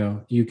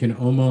scenario. You can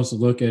almost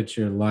look at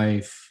your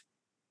life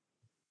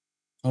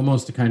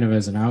almost kind of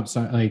as an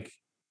outside, like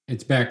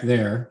it's back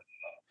there.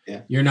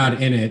 Yeah. You're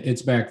not in it,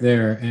 it's back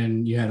there.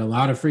 And you had a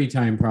lot of free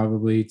time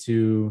probably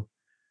to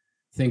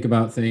think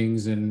about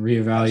things and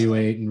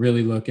reevaluate and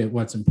really look at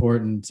what's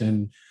important.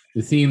 And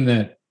the theme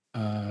that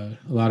a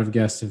lot of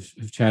guests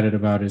have chatted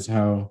about is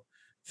how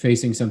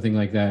facing something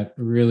like that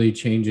really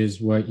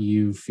changes what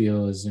you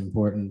feel is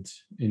important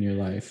in your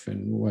life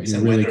and what you're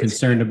really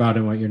concerned about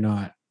and what you're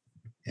not.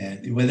 Yeah,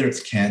 whether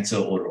it's cancer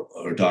or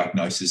a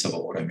diagnosis of an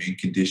autoimmune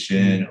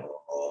condition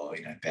or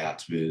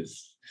bouts with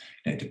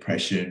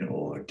depression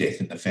or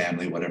death in the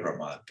family, whatever it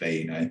might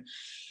be,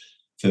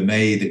 for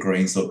me, the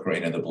greens look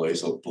greener, the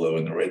blues look blue,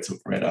 and the reds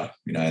look redder,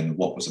 and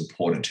what was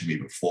important to me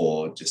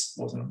before just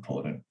wasn't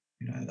important.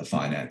 The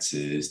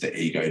finances, the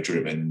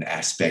ego-driven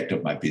aspect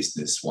of my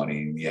business,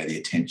 wanting the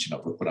attention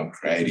of look what I'm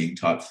creating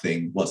type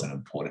thing wasn't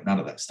important.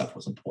 None of that stuff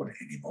was important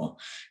anymore.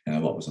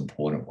 What was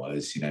important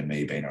was,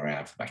 me being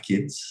around for my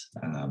kids.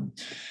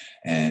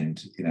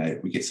 And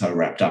we get so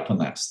wrapped up on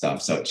that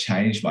stuff. So it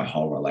changed my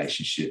whole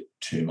relationship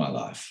to my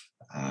life.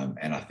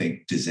 And I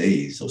think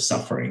disease or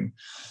suffering,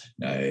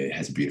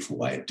 has a beautiful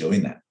way of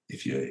doing that.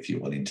 If you're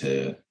willing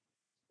to,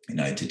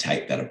 to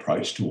take that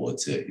approach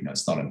towards it,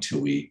 it's not until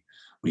we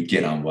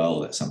get unwell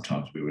that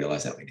sometimes we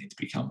realize that we need to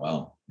become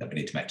well, that we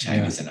need to make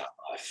changes in our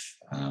life.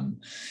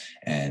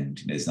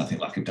 And there's nothing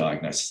like a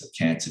diagnosis of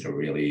cancer to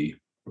really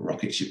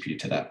rocket ship you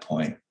to that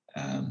point,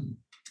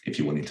 if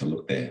you're willing to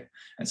look there.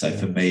 And so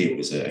for me, it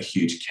was a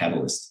huge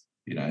catalyst,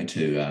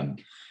 to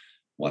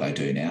what I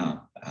do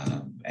now.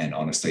 And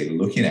honestly,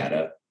 looking at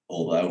it,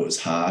 although it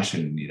was harsh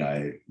and,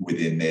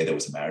 within there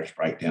was a marriage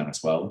breakdown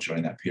as well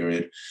during that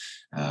period,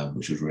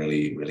 which was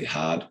really, really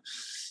hard.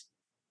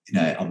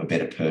 I'm a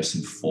better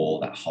person for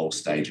that whole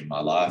stage of my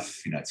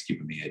life. It's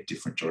given me a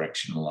different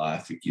direction in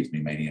life. It gives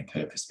me meaning and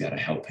purpose to be able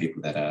to help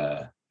people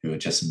who are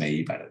just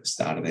me, but at the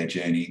start of their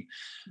journey.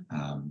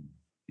 I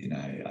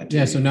do.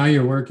 Yeah. So now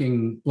you're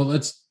working. Well,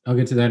 I'll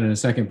get to that in a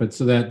second. But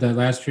so that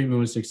last treatment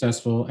was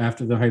successful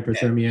after the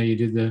hyperthermia. Yeah. You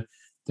did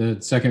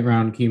the second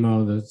round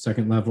chemo, the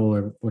second level,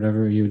 or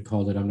whatever you would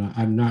call it.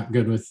 I'm not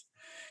good with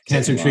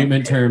cancer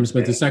treatment terms,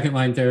 but the second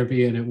line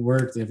therapy, and it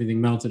worked.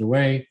 Everything melted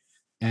away,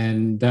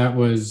 and that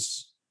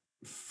was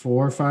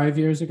 4 or 5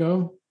 years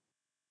ago.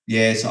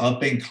 Yeah, so I've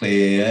been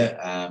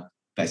clear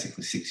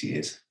basically 6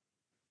 years.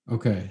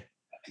 Okay.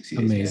 6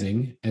 years,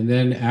 amazing. Yeah. And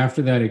then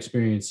after that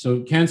experience,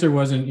 so cancer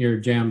wasn't your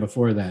jam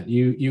before that.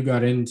 You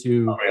got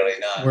into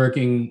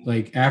working,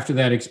 like after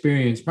that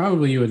experience,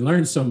 probably you had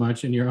learned so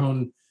much in your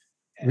own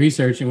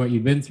research and what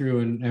you've been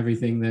through and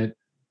everything that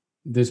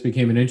this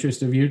became an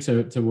interest of you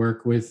to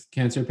work with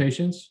cancer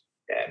patients.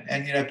 Yeah.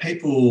 And,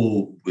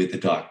 people with the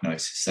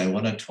diagnosis, they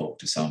want to talk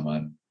to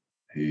someone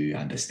who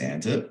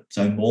understands it.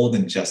 So more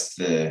than just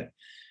the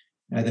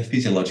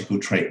physiological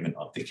treatment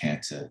of the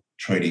cancer,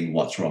 treating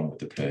what's wrong with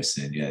the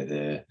person,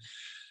 the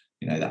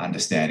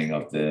understanding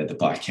of the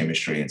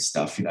biochemistry and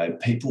stuff,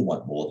 people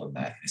want more than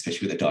that,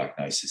 especially with a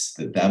diagnosis,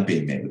 that they're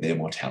being met with their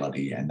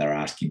mortality and they're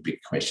asking big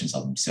questions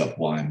of themselves.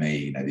 Why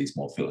me? These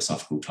more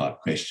philosophical type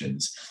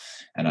questions.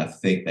 And I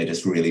think they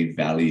just really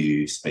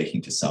value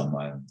speaking to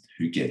someone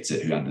who gets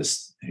it, who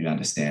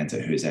understands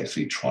it, who has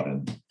actually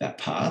trodden that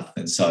path.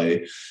 And so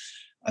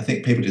I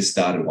think people just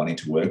started wanting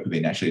to work with me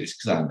naturally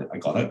just because I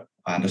got it.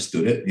 I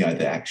understood it,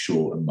 the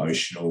actual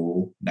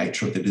emotional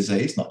nature of the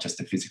disease, not just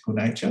the physical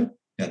nature.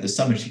 There's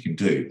so much you can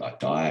do, like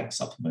diet,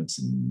 supplements,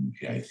 and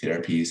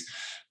therapies,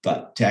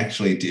 but to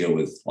actually deal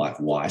with like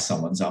why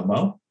someone's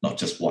unwell, not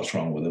just what's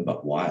wrong with them,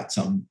 but why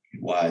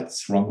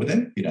it's wrong with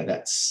them.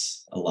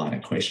 That's a line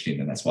of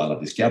question, and that's why I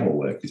love this Gabor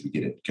work, because we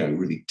get to go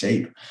really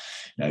deep,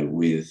 I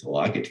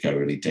get to go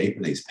really deep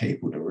with these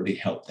people to really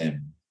help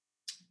them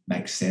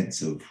make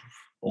sense of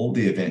all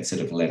the events that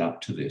have led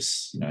up to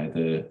this.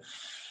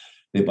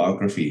 Their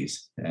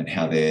biographies and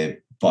how their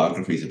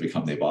biographies have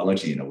become their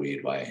biology in a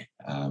weird way,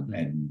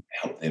 and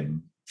help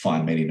them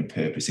find meaning and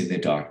purpose in their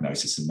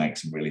diagnosis and make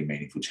some really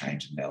meaningful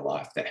change in their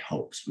life that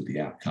helps with the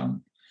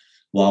outcome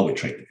while we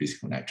treat the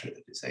physical nature of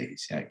the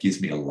disease. It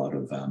gives me a lot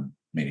of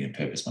meaning and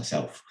purpose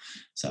myself.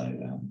 So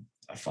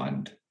I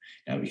find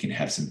we can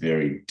have some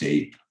very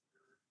deep,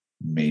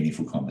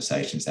 meaningful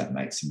conversations that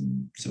make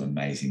some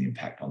amazing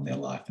impact on their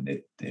life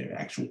and their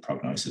actual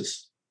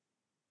prognosis.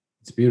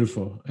 It's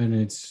beautiful. And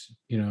it's,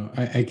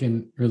 I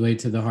can relate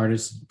to the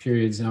hardest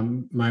periods.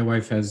 My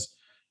wife has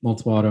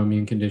multiple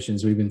autoimmune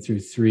conditions. We've been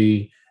through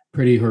 3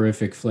 pretty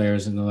horrific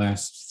flares in the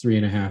last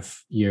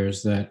 3.5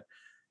 years that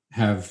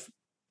have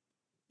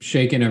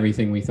shaken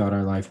everything we thought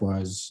our life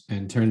was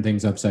and turned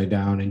things upside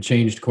down and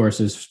changed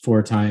courses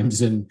 4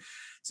 times and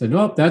said,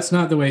 nope, that's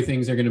not the way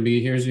things are going to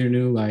be. Here's your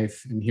new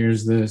life. And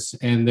here's this.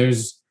 And there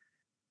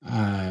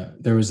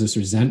was this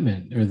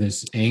resentment or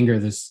this anger,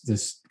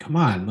 this, come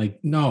on, like,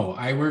 no,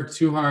 I worked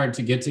too hard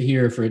to get to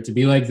here for it to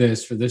be like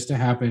this, for this to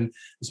happen,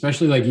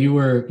 especially like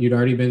you'd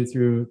already been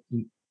through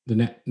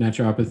the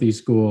naturopathy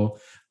school.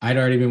 I'd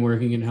already been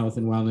working in health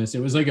and wellness. It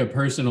was like a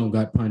personal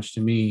gut punch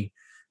to me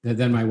that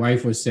then my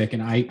wife was sick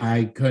and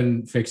I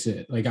couldn't fix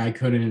it. Like I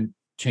couldn't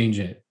change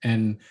it.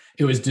 And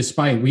it was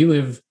despite we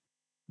live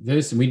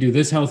this and we do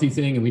this healthy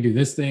thing and we do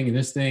this thing and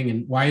this thing.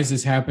 And why is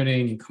this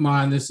happening? And come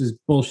on, this is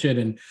bullshit.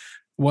 And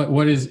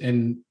what is,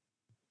 and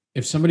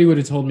if somebody would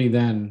have told me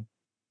then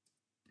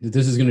that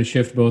this is going to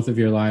shift both of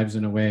your lives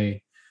in a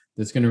way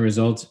that's going to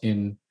result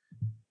in,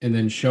 and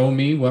then show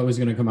me what was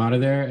going to come out of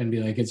there and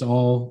be like, it's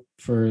all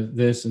for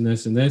this and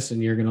this and this,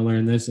 and you're going to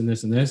learn this and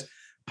this and this,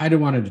 I'd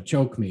have wanted to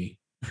choke me.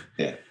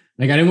 Yeah.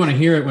 Like, I didn't want to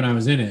hear it when I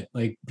was in it.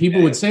 Like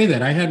people would say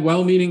that. I had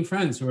well-meaning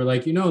friends who were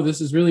like,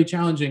 this is really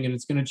challenging and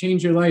it's going to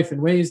change your life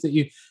in ways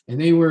that and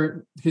they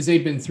were, because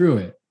they'd been through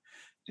it.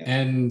 Yeah.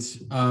 And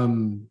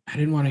I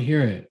didn't want to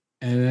hear it.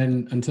 And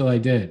then until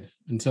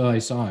I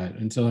saw it,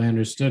 until I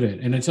understood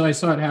it, and until I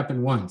saw it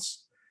happen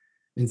once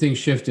and things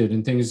shifted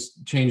and things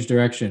changed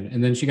direction.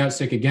 And then she got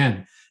sick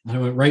again. And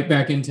I went right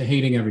back into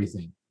hating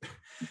everything.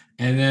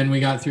 And then we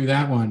got through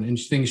that one and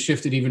things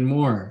shifted even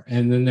more.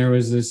 And then there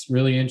was this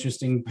really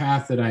interesting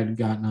path that I'd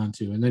gotten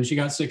onto. And then she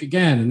got sick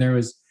again. And there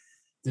was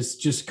this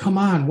just, come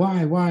on,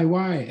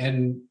 why?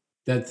 And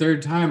that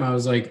third time I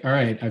was like, all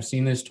right, I've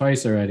seen this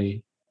twice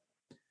already.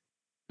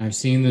 I've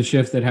seen the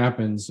shift that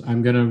happens.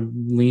 I'm going to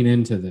lean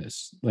into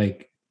this.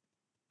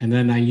 And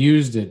then I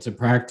used it to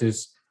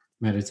practice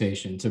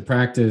meditation, to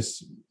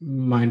practice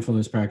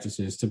mindfulness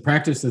practices, to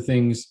practice the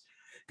things,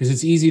 because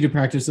it's easy to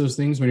practice those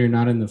things when you're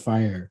not in the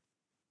fire.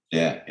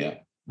 Yeah.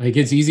 Like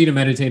it's easy to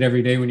meditate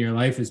every day when your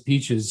life is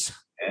peaches.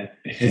 Yeah.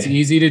 It's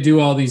easy to do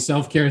all these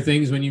self-care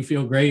things when you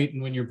feel great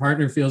and when your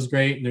partner feels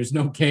great and there's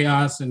no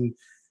chaos and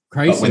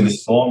crisis. But when the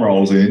storm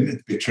rolls in,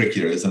 it's a bit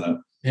trickier, isn't it?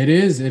 It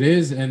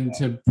is. And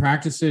to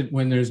practice it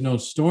when there's no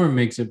storm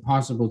makes it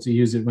possible to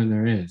use it when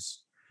there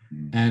is.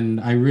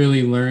 And I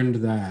really learned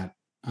that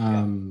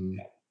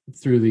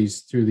through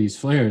these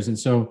flares. And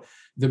so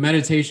the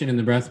meditation and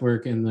the breath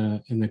work and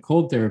the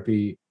cold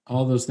therapy,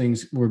 all those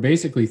things were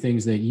basically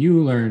things that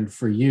you learned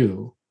for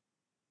you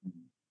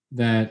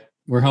that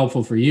were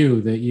helpful for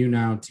you, that you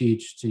now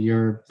teach to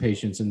your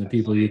patients and the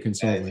people you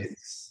consult with.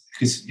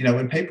 Because,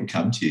 when people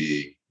come to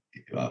you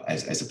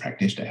as a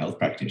practitioner, health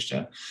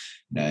practitioner,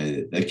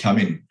 they come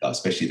in,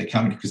 especially they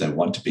come in because they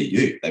want to be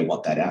you. They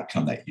want that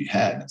outcome that you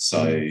had. And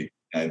so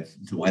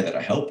the way that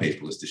I help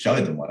people is to show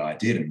them what I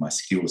did and my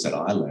skills that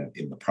I learned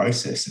in the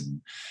process.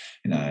 And,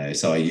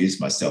 so I use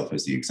myself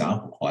as the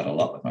example quite a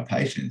lot with my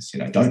patients.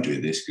 Don't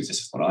do this because this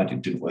is what I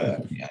did, didn't work.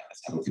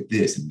 Let's have a look at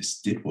this, and this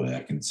did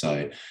work. And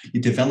so you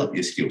develop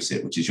your skill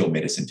set, which is your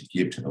medicine to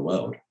give to the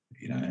world,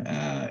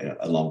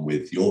 along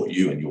with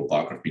you and your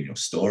biography and your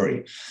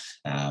story,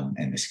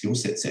 and the skill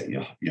sets that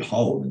you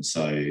hold. And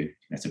so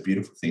it's a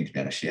beautiful thing to be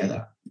able to share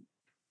that.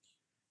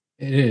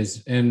 It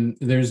is. And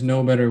there's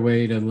no better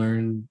way to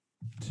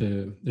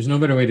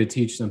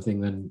teach something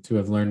than to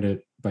have learned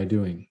it by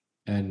doing.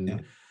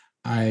 And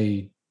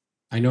I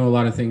know a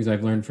lot of things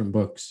I've learned from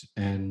books,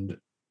 and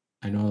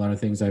I know a lot of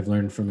things I've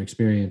learned from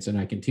experience, and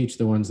I can teach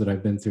the ones that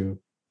I've been through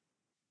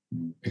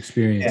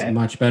experience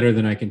much better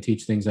than I can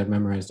teach things I've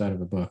memorized out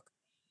of a book.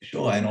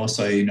 Sure. And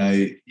also,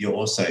 you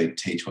also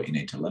teach what you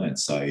need to learn.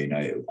 So,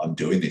 I'm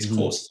doing these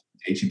courses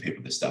teaching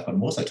people this stuff.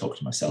 I'm also talking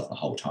to myself the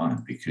whole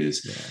time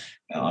because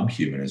I'm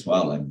human as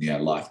well. And,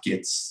 life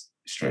gets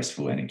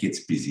stressful and it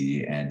gets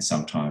busy. And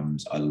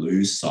sometimes I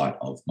lose sight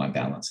of my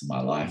balance in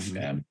my life.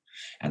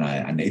 And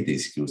I need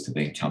these skills to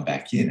then come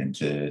back in and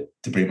to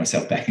bring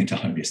myself back into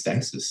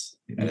homeostasis.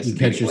 That's You the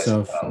catch biggest lesson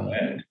yourself. I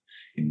learned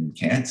in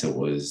cancer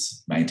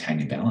was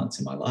maintaining balance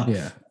in my life.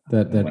 Yeah,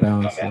 that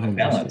balance. When I come out of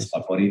balance,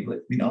 my body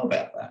let me know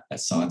about that.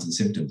 That's signs and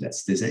symptoms.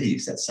 That's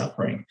disease. That's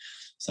suffering.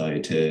 So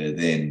to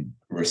then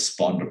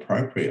respond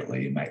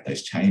appropriately and make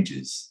those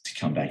changes to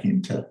come back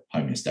into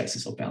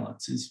homeostasis or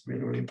balance is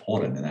really, really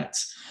important. And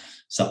that's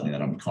something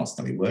that I'm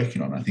constantly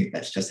working on. I think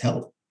that's just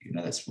health.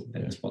 That's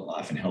what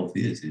life and health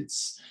is.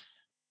 It's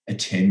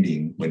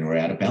attending when we're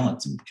out of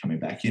balance and coming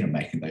back in and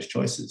making those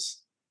choices.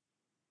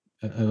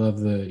 I love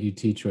you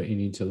teach what you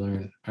need to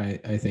learn.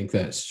 I think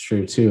that's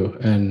true too.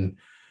 And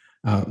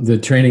the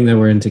training that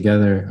we're in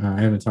together,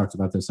 I haven't talked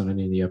about this on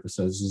any of the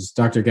episodes, is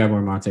Dr.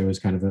 Gabor Mate was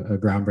kind of a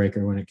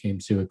groundbreaker when it came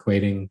to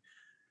equating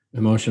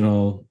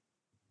emotional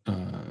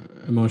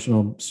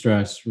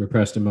stress,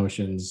 repressed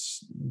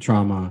emotions,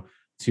 trauma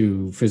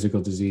to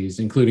physical disease,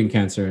 including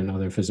cancer and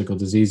other physical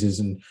diseases.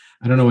 And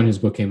I don't know when his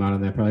book came out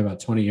on that, probably about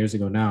 20 years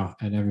ago now,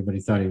 and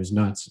everybody thought he was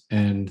nuts.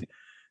 And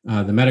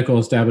the medical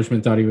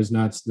establishment thought he was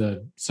nuts.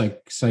 The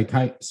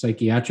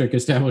psychiatric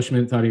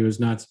establishment thought he was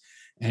nuts.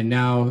 And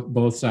now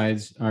both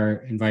sides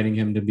are inviting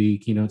him to be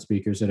keynote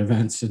speakers at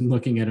events and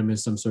looking at him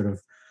as some sort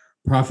of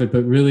prophet.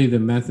 But really the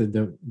method,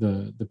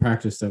 the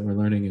practice that we're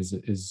learning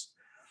is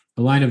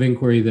a line of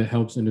inquiry that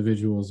helps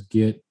individuals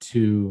get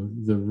to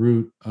the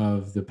root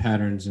of the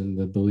patterns and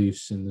the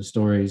beliefs and the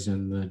stories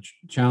and the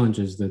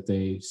challenges that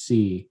they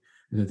see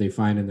and that they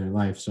find in their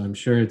life. So I'm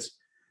sure it's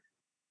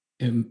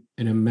an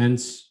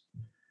immense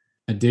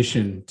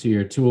addition to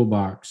your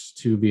toolbox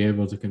to be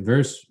able to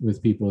converse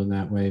with people in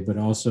that way, but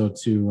also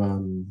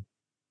to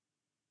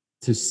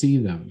see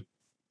them.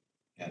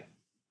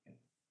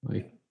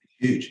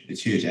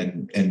 It's huge.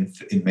 And in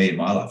me, in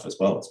my life as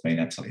well, it's been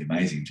absolutely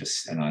amazing.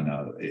 And I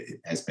know it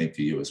has been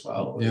for you as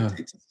well.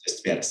 It's just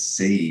to be able to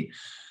see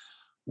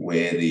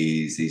where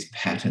these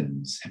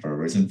patterns have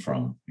arisen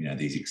from,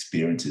 these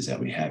experiences that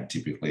we have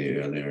typically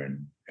early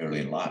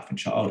in life and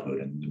childhood,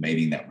 and the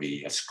meaning that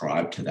we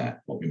ascribe to that,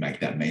 what we make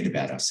that mean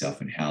about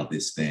ourselves, and how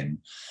this then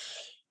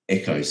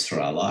echoes through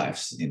our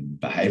lives in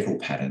behavioral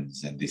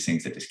patterns and these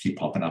things that just keep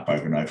popping up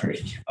over and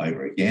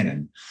over again.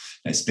 And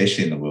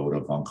especially in the world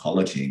of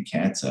oncology and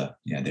cancer,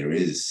 there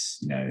is,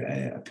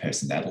 a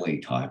personality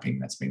typing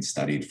that's been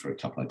studied for a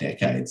couple of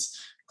decades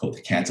called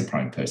the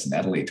cancer-prone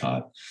personality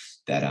type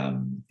that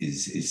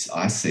is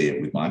I see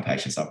it with my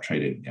patients. I've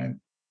treated,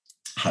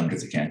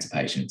 hundreds of cancer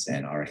patients,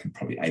 and I reckon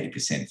probably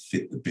 80%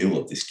 fit the bill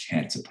of this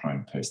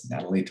cancer-prone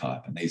personality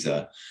type. And these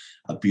are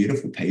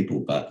beautiful people,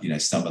 but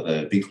some of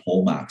the big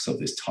hallmarks of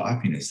this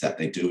typing is that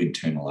they do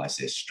internalize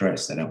their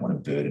stress. They don't want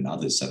to burden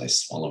others, so they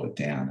swallow it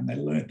down, and they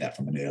learned that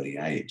from an early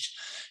age,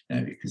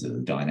 because of the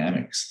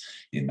dynamics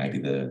in maybe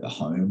the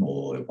home,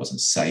 or it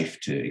wasn't safe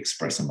to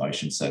express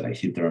emotions, so they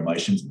hid their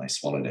emotions and they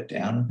swallowed it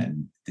down,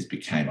 and this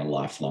became a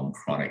lifelong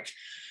chronic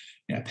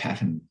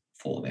pattern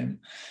for them.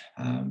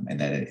 And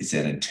that it's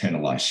that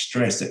internalized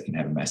stress that can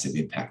have a massive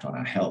impact on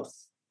our health.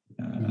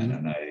 And I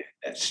know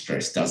that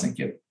stress doesn't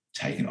get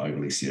taken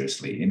overly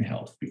seriously in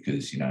health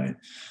because,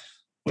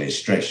 where's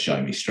stress?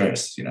 Show me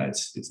stress.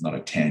 It's not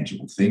a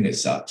tangible thing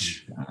as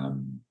such.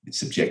 It's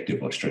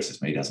subjective. What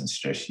stresses me doesn't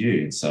stress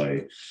you. And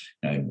so,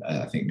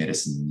 I think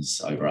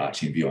medicine's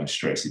overarching view on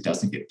stress, it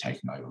doesn't get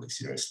taken overly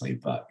seriously,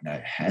 but,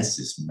 it has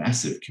this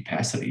massive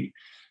capacity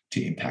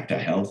to impact our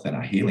health and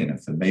our healing.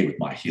 And for me, with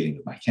my healing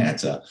with my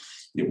cancer,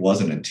 it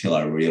wasn't until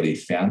I really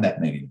found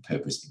that meaning and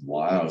purpose in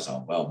why I was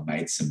unwell,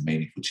 made some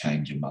meaningful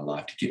change in my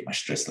life to get my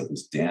stress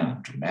levels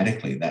down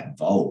dramatically. And that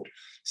involved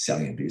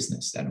selling a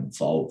business, that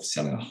involved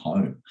selling a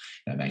home,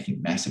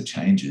 making massive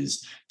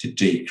changes to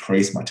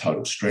decrease my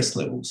total stress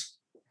levels.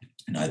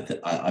 And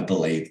I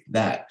believe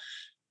that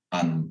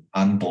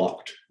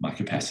unblocked my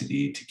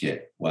capacity to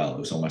get well. It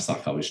was almost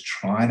like I was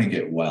trying to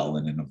get well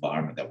in an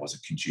environment that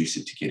wasn't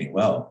conducive to getting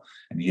well.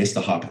 And yes, the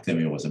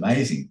hypothermia was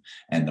amazing,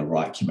 and the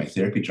right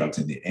chemotherapy drugs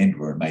in the end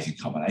were an amazing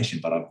combination.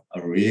 But I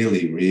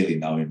really, really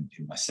know in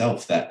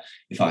myself that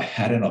if I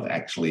hadn't have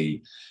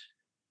actually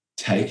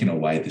taken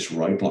away this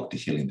roadblock to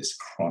healing, this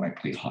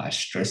chronically high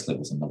stress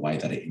levels and the way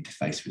that I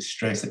interface with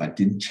stress, if I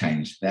didn't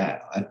change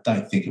that, I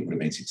don't think it would have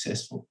been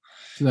successful.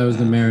 So that was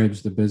the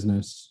marriage, the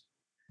business,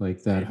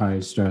 like that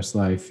high stress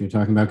life you're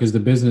talking about, because the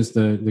business,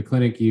 the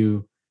clinic,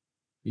 you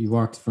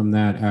walked from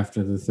that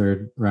after the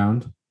third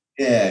round.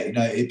 Yeah,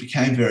 it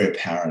became very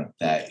apparent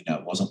that,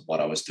 it wasn't what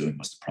I was doing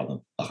was the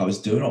problem. Like, I was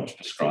doing what was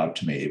prescribed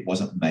to me. It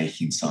wasn't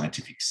making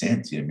scientific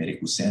sense,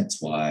 medical sense,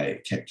 why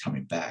it kept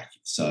coming back.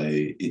 So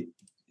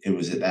it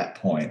was at that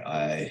point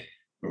I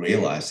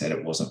realized that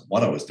it wasn't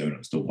what I was doing, it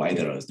was the way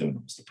that I was doing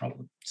it was the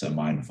problem. So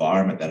my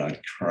environment that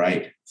I'd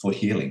create for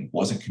healing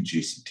wasn't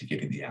conducive to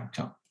getting the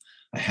outcome.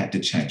 I had to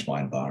change my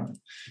environment.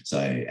 So,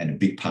 and a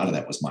big part of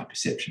that was my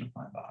perception of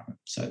my environment.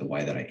 So the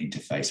way that I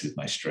interface with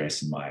my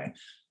stress and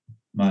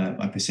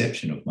my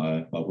perception of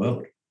my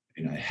world,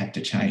 had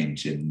to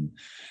change. And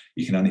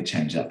you can only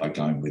change that by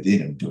going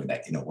within and doing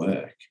that inner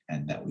work.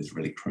 And that was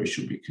really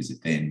crucial, because it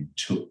then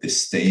took the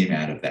steam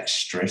out of that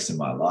stress in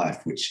my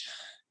life, which,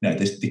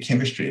 the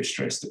chemistry of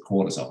stress, the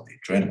cortisol, the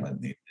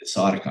adrenaline, the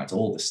cytokines,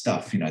 all the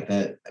stuff,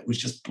 that was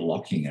just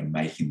blocking and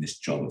making this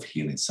job of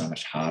healing so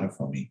much harder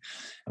for me.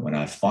 And when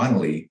I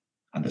finally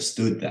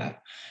understood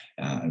that,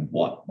 and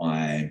what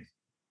my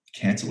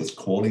cancer was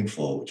calling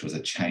for, which was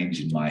a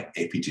change in my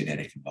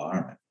epigenetic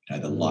environment,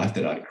 the life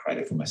that I'd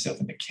created for myself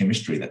and the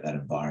chemistry that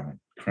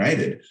environment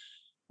created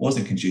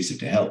wasn't conducive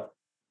to health.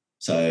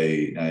 So,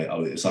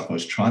 it's like I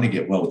was trying to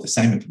get well with the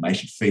same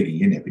information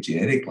feeding in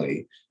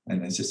epigenetically,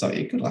 and it's just like,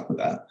 yeah, good luck with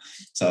that.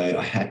 So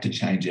I had to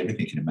change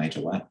everything in a major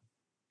way.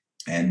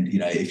 And,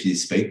 if you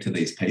speak to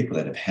these people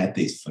that have had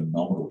these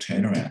phenomenal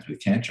turnarounds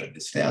with cancer, and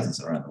there's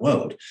thousands around the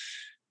world,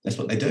 that's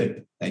what they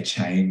do. They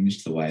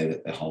change the way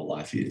that their whole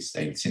life is.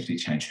 They essentially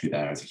change who they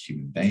are as a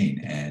human being,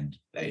 and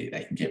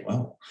they can get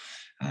well.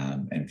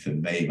 And for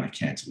me, my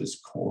cancer was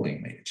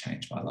calling me to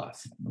change my life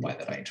and the way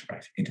that I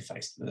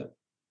interface with it.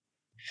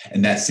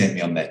 And that sent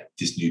me on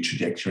this new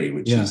trajectory,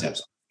 which is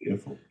absolutely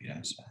beautiful.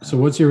 So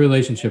what's your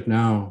relationship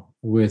now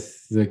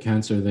with the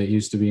cancer that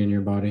used to be in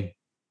your body?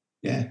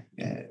 Yeah.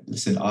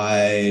 Listen,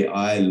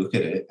 I look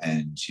at it,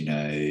 and,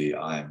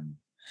 I'm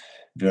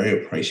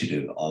very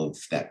appreciative of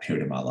that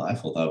period of my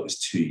life, although it was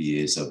 2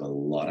 years of a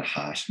lot of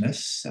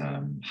harshness,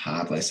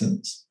 hard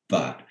lessons.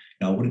 But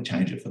I wouldn't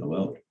change it for the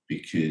world,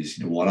 because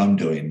what I'm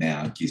doing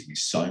now gives me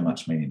so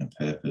much meaning and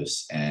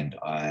purpose, and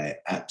I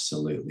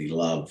absolutely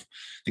love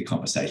the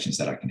conversations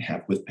that I can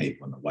have with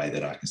people and the way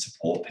that I can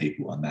support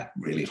people on that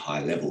really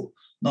high level,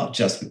 not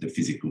just with the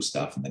physical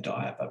stuff and the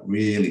diet, but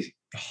really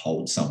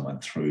hold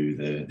someone through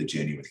the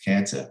journey with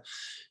cancer.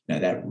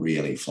 That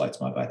really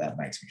floats my boat. That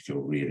makes me feel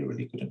really,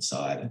 really good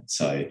inside. And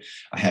so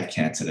I have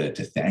cancer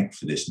to thank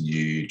for this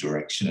new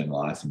direction in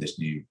life, and this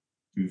new,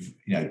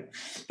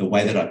 the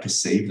way that I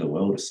perceive the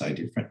world is so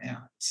different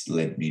now. It's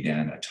led me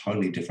down a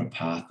totally different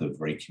path of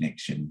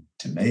reconnection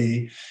to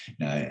me,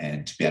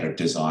 and to be able to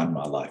design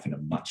my life in a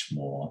much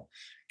more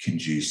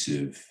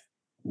conducive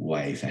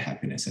way for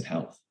happiness and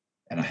health.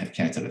 And I have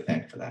cancer to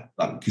thank for that.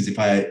 Because if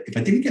I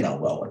didn't get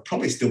on well, I'd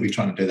probably still be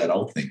trying to do that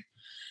old thing.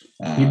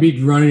 You'd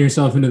be running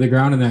yourself into the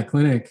ground in that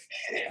clinic,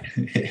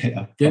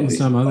 getting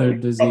some other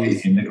disease.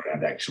 Probably in the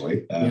ground,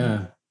 actually.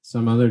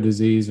 Some other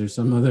disease or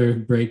some other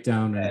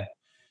breakdown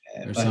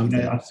or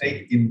something. I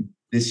think in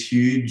this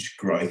huge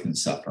growth and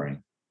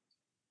suffering,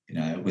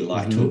 we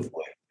like to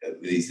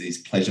avoid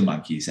these pleasure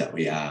monkeys that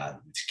we are,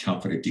 these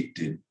comfort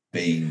addicted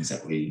beings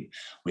that we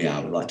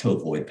are. We like to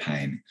avoid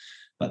pain,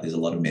 but there's a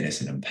lot of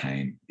medicine in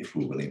pain if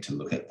we're willing to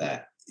look at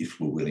that, if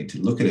we're willing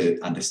to look at it,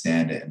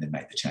 understand it, and then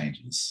make the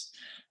changes.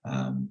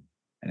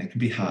 And it can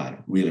be hard,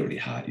 really, really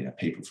hard.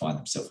 People find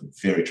themselves in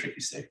very tricky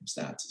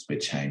circumstances where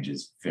change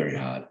is very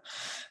hard,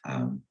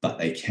 but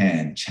they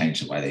can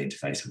change the way they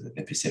interface with it,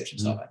 their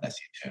perceptions of it. That's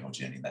the internal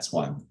journey. And that's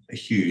why I'm a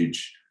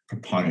huge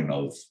proponent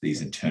of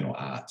these internal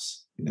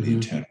arts, the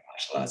internal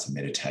martial arts and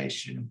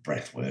meditation and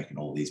breath work and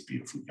all these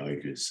beautiful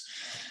yogas,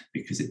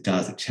 because it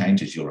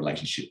changes your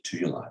relationship to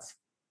your life.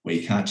 Where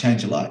you can't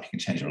change your life, you can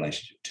change your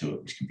relationship to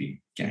it, which can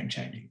be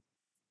game-changing.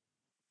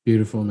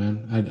 Beautiful,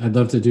 man. I'd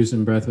love to do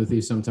some breath with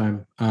you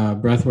sometime.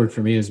 Breath work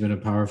for me has been a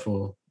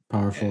powerful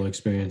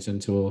experience and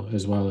tool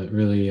as well. It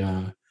really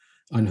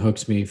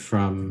unhooks me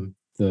from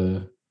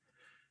what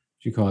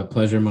you call it,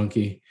 pleasure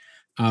monkey.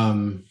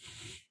 And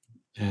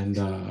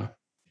that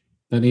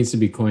needs to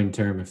be coined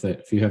term.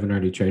 If you haven't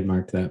already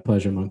trademarked that,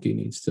 pleasure monkey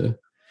needs to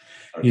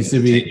be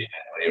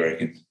what do you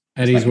reckon?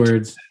 Eddie's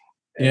words.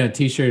 Yeah,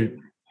 t-shirt,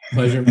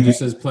 pleasure, just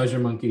says pleasure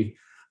monkey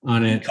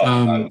on it.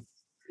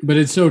 But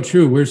it's so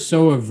true. We're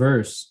so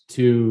averse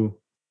to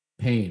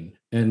pain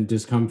and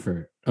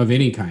discomfort of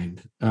any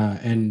kind.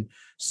 And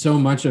so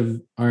much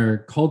of our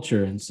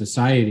culture and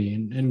society,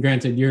 and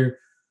granted,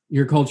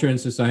 your culture and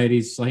society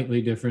is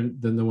slightly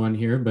different than the one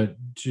here, but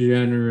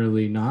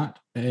generally not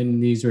in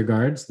these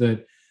regards,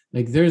 that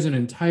like there's an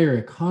entire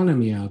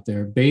economy out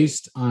there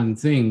based on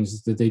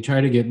things that they try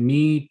to get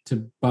me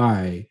to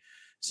buy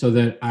so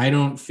that I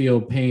don't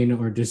feel pain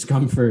or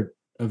discomfort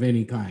of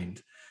any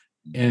kind.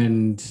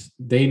 And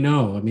they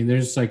know,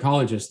 there's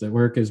psychologists that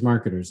work as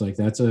marketers. Like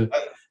that's a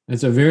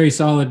very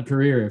solid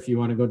career if you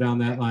want to go down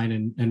that line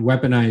and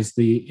weaponize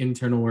the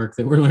internal work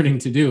that we're learning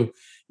to do.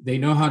 They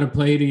know how to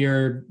play to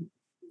your,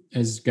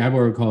 as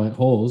Gabor would call it,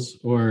 holes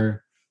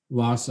or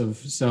loss of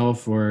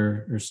self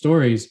or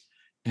stories.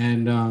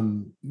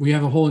 And we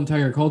have a whole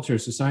entire culture,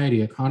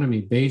 society,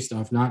 economy based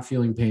off not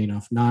feeling pain,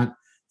 off not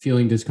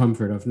feeling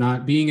discomfort, of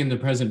not being in the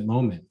present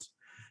moment.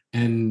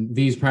 And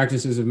these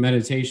practices of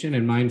meditation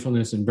and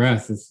mindfulness and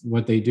breath,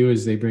 what they do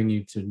is they bring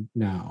you to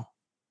now.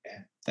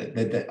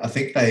 Yeah. I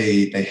think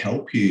they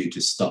help you to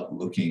stop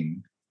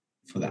looking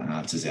for the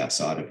answers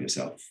outside of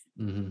yourself,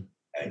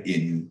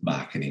 in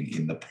marketing,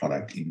 in the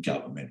product, in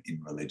government,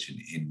 in religion,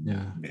 in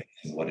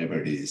medicine,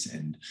 whatever it is.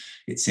 And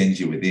it sends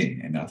you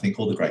within. And I think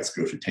all the great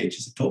spiritual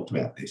teachers have talked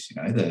about this,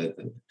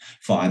 the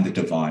find the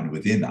divine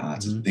within, the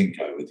answers within,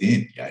 go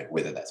within,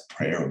 whether that's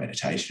prayer or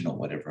meditation or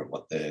whatever,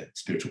 what the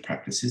spiritual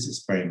practice is.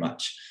 It's very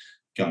much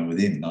going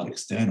within, not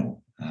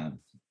external,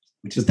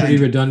 which is a pretty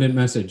dangerous. redundant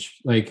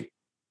message. Like,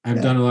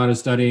 I've done a lot of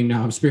studying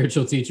now of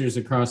spiritual teachers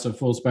across a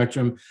full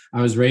spectrum.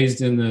 I was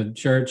raised in the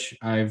church.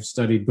 I've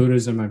studied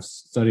Buddhism. I've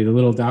studied a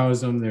little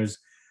Taoism. There's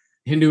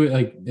Hindu.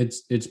 Like,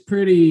 it's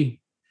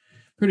pretty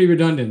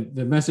redundant.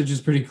 The message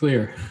is pretty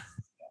clear.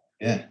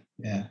 Yeah.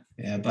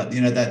 But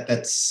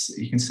that's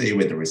you can see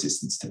where the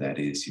resistance to that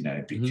is.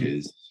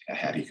 Because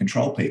how do you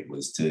control people?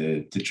 Is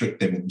to trick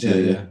them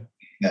into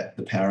that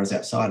the power is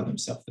outside of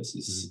themselves. This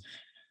is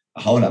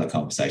a whole other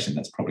conversation.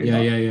 That's probably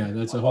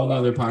That's a whole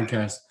other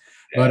podcast.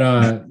 But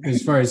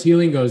as far as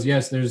healing goes,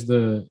 yes, there's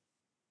the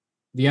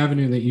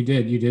avenue that you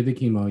did the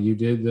chemo, you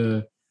did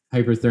the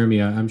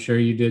hyperthermia. I'm sure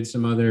you did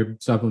some other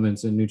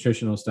supplements and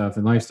nutritional stuff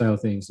and lifestyle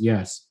things.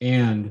 Yes.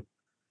 And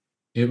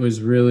it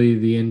was really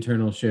the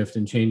internal shift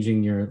and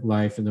changing your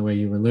life and the way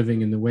you were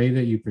living and the way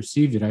that you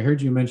perceived it. I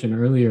heard you mention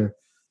earlier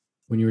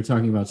when you were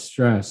talking about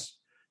stress,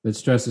 that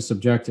stress is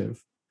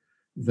subjective,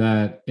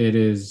 that it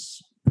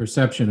is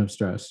perception of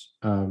stress.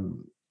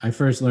 I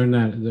first learned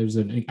that there's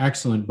an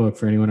excellent book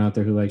for anyone out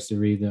there who likes to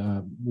read,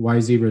 Why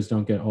Zebras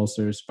Don't Get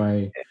Ulcers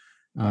by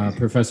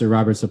Professor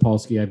Robert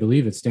Sapolsky, I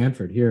believe at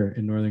Stanford here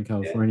in Northern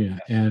California.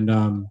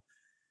 And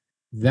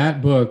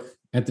that book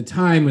at the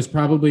time was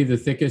probably the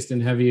thickest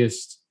and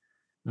heaviest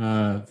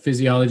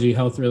physiology,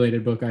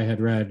 health-related book I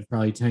had read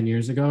probably 10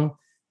 years ago.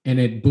 And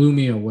it blew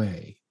me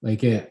away.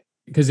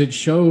 Because it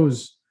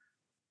shows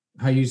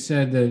how you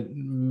said that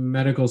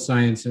medical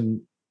science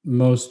and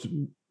most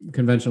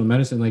conventional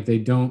medicine, like, they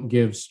don't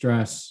give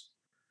stress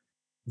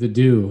the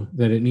due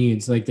that it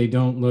needs. Like, they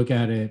don't look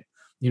at it.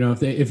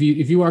 If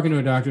you walk into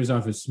a doctor's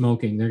office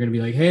smoking, they're going to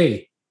be like,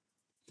 hey,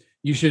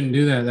 you shouldn't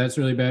do that. That's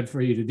really bad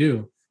for you to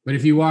do. But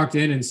if you walked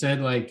in and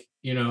said, like,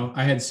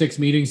 I had 6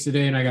 meetings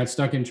today and I got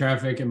stuck in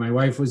traffic and my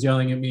wife was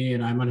yelling at me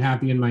and I'm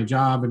unhappy in my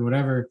job and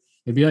whatever,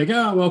 it'd be like,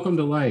 oh, welcome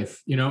to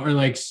life, or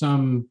like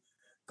some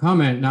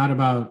comment, not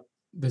about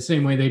the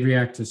same way they'd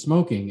react to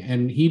smoking.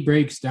 And he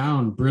breaks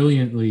down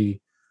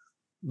brilliantly,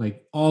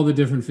 like, all the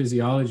different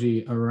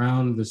physiology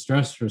around the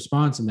stress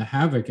response and the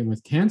havoc. And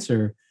with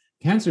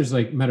cancer's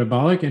like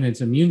metabolic and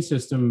its immune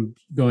system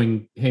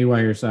going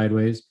haywire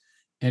sideways,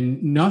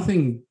 and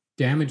nothing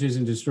damages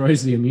and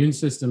destroys the immune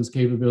system's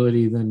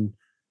capability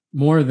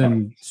more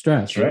than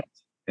stress.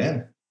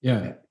 Yeah.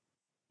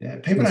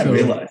 People And don't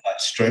realize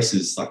that stress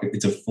is like,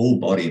 it's a full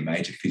body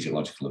major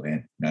physiological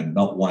event.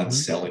 Not one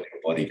cell in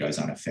your body goes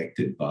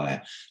unaffected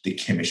by the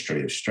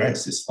chemistry of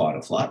stress, this fight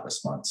or flight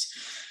response.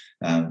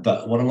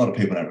 But what a lot of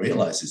people don't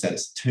realize is that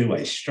it's a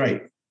two-way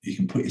street. You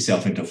can put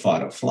yourself into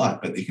fight or flight,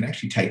 but you can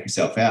actually take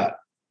yourself out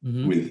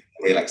with a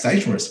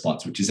relaxation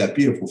response, which is that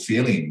beautiful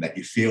feeling that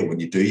you feel when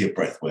you do your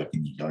breath work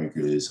and your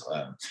yogas,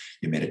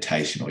 your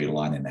meditation, or you're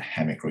lying in the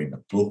hammock or in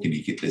the book, and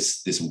you get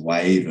this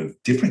wave of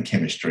different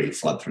chemistry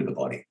flood through the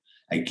body.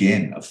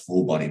 Again, a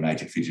full body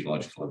major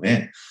physiological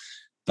event,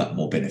 but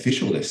more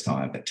beneficial this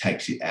time, that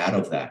takes you out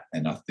of that.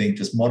 And I think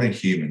just modern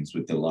humans,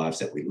 with the lives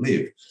that we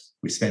live,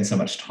 we spend so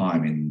much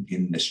time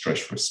in the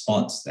stress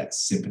response, that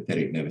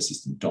sympathetic nervous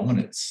system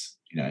dominance,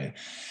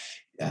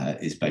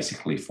 is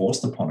basically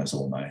forced upon us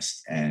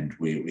almost. And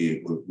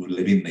we're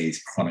living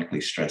these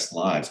chronically stressed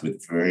lives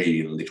with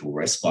very little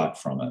respite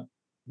from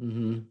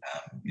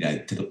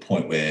it, to the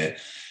point where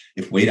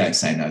if we don't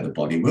say no, the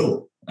body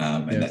will.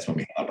 And that's when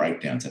we get our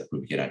breakdowns, that's where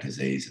we get our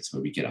disease, that's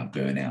where we get our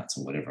burnouts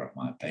or whatever it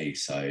might be.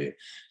 So,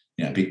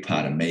 a big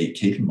part of me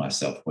keeping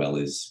myself well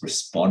is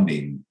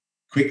responding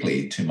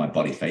quickly to my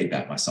body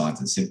feedback, my signs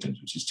and symptoms,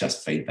 which is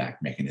just feedback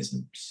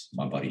mechanisms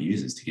my body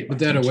uses to get my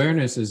attention.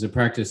 Awareness is a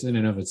practice in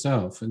and of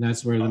itself. And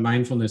that's where the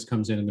mindfulness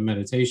comes in and the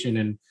meditation,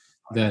 and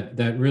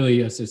that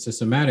really it's a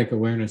somatic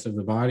awareness of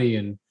the body.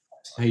 And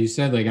how you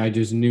said, like, I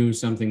just knew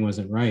something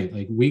wasn't right.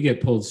 Like, we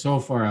get pulled so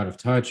far out of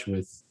touch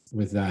with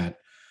that.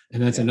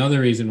 And that's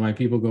another reason why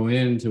people go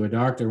into a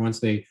doctor once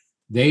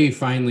they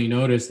finally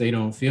notice they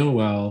don't feel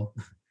well.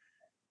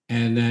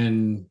 And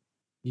then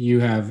you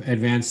have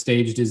advanced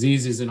stage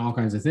diseases and all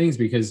kinds of things,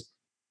 because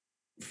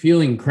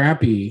feeling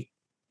crappy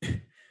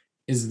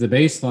is the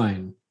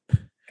baseline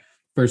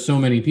for so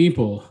many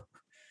people,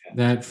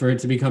 that for it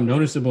to become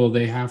noticeable,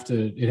 it has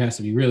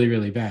to be really,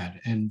 really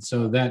bad. And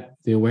so that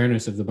the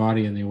awareness of the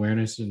body and the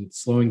awareness and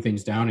slowing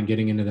things down and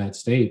getting into that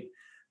state,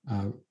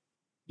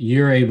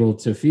 you're able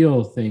to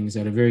feel things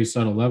at a very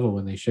subtle level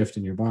when they shift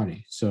in your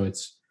body. So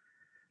it's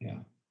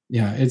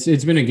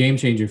been a game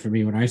changer for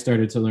me when I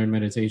started to learn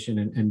meditation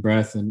and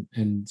breath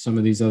and some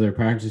of these other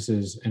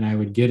practices. And I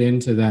would get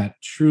into that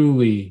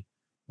truly,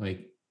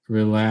 like,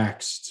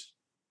 relaxed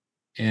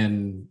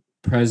and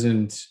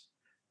present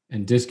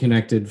and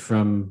disconnected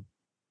from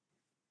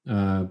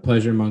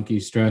pleasure monkey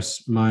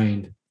stress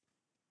mind.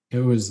 It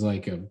was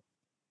like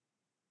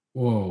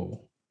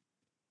whoa,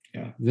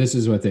 this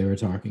is what they were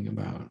talking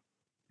about.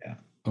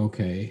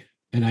 Okay.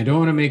 And I don't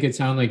want to make it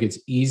sound like it's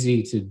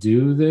easy to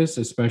do this,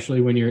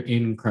 especially when you're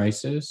in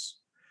crisis,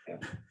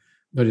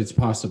 but it's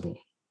possible.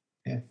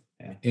 And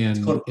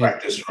it's called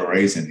practice for a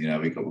reason.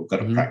 We've got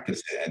to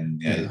practice it.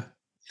 And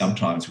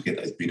sometimes we get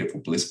those beautiful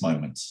bliss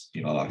moments,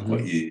 like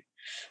what you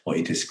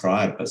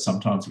described, but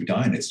sometimes we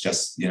don't. It's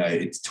just,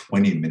 it's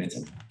 20 minutes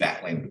of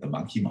battling with the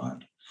monkey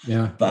mind.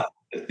 Yeah. But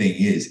the thing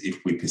is, if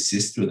we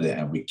persist with it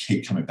and we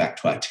keep coming back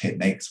to our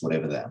techniques,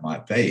 whatever that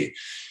might be,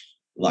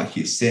 like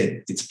you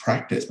said, it's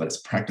practice, but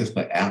it's practice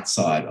but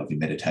outside of your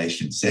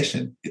meditation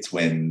session. It's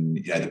when,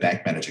 the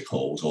bank manager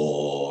calls,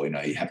 or,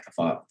 you have to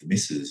fight with the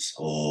missus,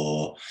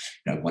 or,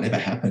 whatever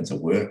happens, a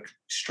work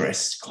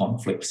stress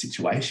conflict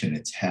situation.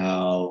 It's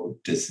how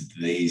does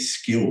these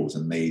skills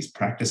and these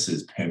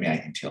practices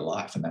permeate into your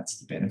life? And that's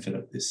the benefit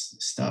of this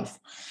stuff.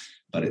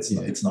 But it's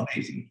not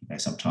easy.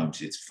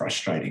 Sometimes it's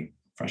frustrating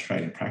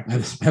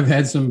practice. I've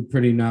had some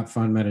pretty not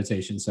fun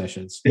meditation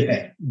sessions.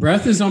 Yeah.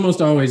 Breath is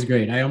almost always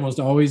great. I almost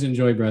always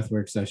enjoy breath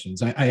work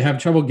sessions. I have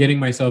trouble getting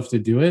myself to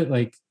do it.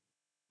 Like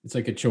it's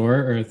like a chore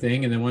or a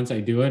thing. And then once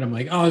I do it, I'm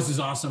like, oh, this is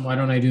awesome. Why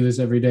don't I do this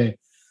every day?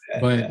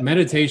 But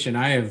meditation,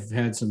 I have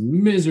had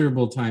some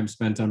miserable time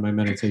spent on my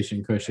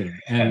meditation cushion.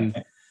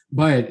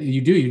 But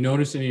you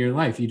notice it in your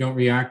life. You don't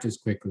react as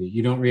quickly.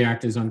 You don't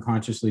react as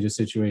unconsciously to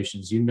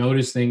situations. You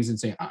notice things and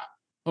say,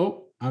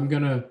 I'm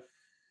going to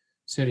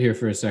sit here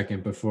for a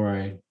second before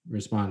I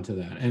respond to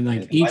that. And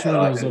like each one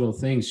of those little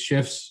things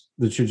shifts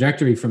the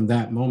trajectory from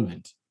that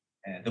moment.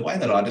 And the way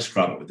that I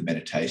describe it with the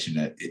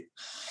meditation,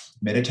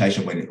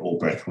 meditation, when all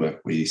breath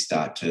work, we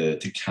start to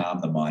calm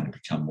the mind and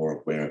become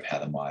more aware of how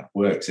the mind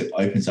works. It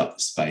opens up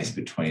the space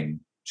between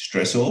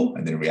stressor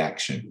and then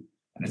reaction.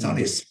 And it's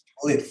only a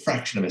split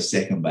fraction of a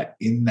second, but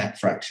in that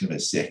fraction of a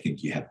second,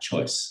 you have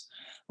choice.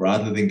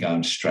 Rather than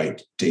going straight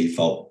to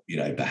default,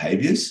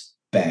 behaviors,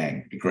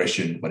 bang,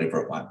 aggression,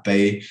 whatever it might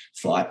be,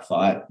 flight,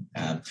 fight,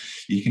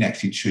 you can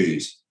actually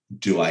choose,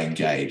 do I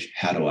engage?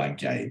 How do I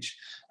engage?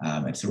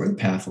 It's a really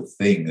powerful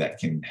thing that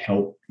can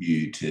help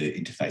you to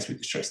interface with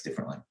the stress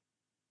differently.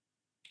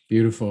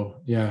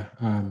 Beautiful. Yeah.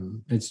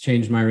 It's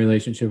changed my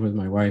relationship with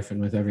my wife and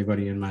with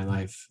everybody in my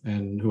life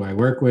and who I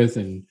work with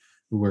and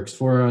who works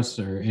for us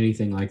or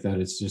anything like that.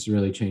 It's just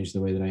really changed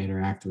the way that I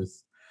interact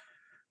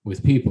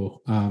with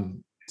people.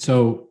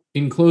 So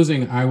in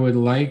closing, I would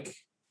like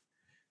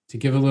to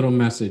give a little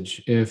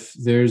message. If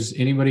there's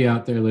anybody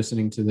out there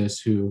listening to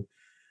this who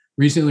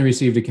recently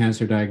received a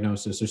cancer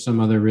diagnosis or some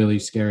other really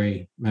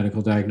scary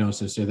medical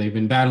diagnosis, or they've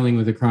been battling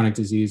with a chronic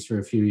disease for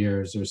a few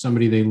years, or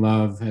somebody they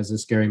love has a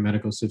scary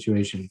medical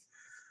situation,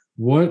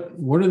 what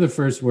are the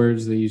first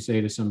words that you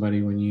say to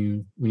somebody when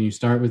you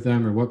start with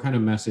them, or what kind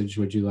of message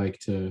would you like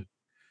to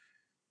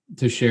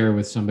share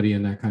with somebody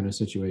in that kind of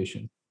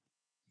situation?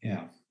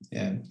 Yeah.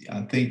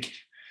 I think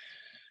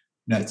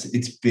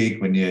it's big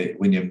when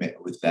you're met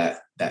with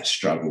that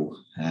struggle.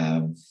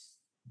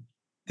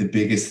 The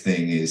biggest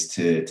thing is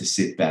to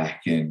sit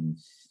back, and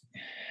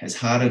as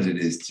hard as it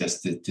is,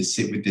 just to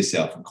sit with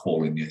yourself and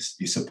call in your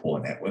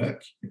support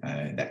network.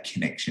 That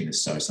connection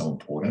is so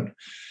important.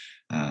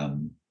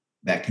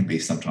 That can be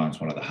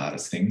sometimes one of the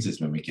hardest things, is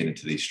when we get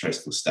into these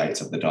stressful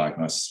states of the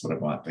diagnosis, what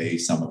it might be.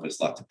 Some of us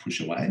like to push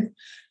away.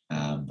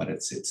 But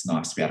it's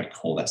nice to be able to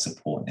call that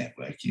support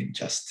network in,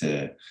 just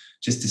to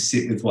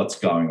sit with what's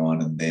going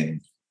on. And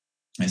then,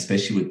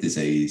 especially with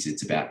disease,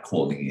 it's about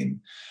calling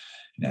in,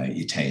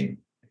 your team,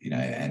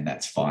 and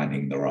that's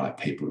finding the right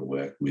people to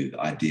work with.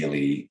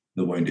 Ideally,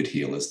 the wounded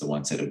healers, the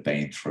ones that have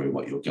been through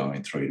what you're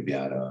going through, to be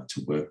able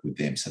to work with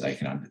them so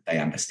they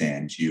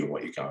understand you and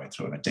what you're going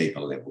through on a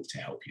deeper level, to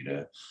help you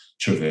to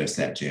traverse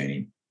that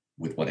journey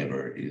with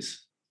whatever it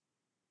is.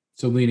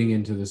 So leaning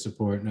into the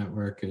support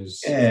network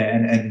is...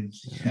 and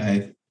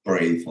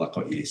breathe, like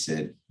what you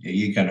said.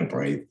 You're going to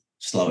breathe.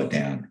 Slow it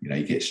down.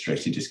 You get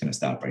stressed, you're just going to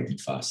start breathing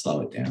fast.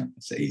 Slow it down.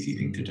 It's an easy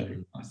thing to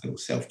do. Nice little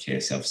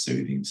self-care,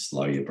 self-soothing.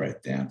 Slow your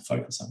breath down.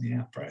 Focus on the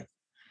out-breath.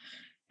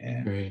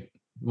 Yeah. Great.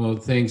 Well,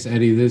 thanks,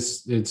 Eddie.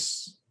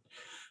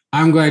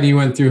 I'm glad you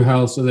went through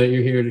hell so that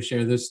you're here to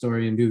share this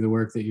story and do the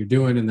work that you're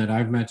doing, and that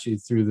I've met you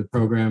through the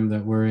program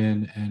that we're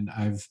in. And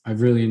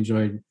I've really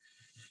enjoyed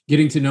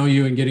getting to know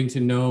you and getting to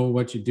know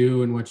what you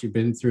do and what you've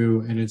been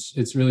through. And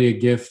it's really a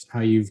gift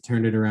how you've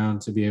turned it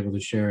around to be able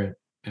to share it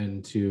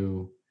and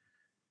to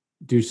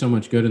do so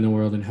much good in the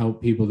world and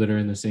help people that are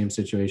in the same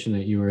situation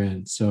that you were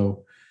in.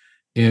 So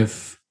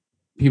if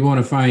people want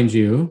to find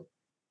you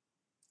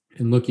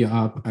and look you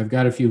up, I've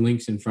got a few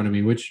links in front of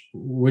me. Which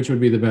would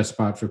be the best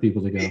spot for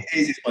people to go? The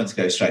easiest one to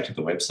go straight to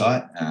the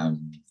website,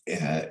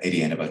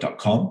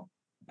 eddieenever.com.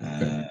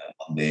 Okay.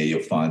 On there,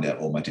 you'll find out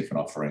all my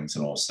different offerings.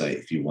 And also,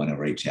 if you want to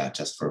reach out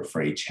just for a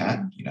free chat,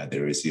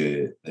 there is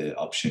the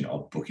option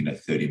of booking a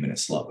 30-minute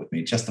slot with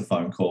me, just a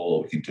phone call,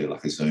 or we can do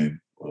like a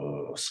Zoom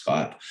or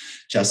Skype,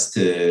 just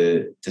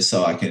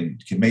so I can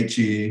meet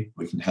you.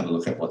 We can have a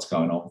look at what's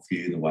going on for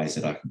you, the ways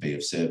that I can be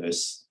of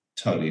service.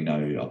 Totally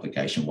no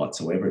obligation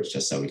whatsoever. It's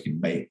just so we can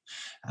meet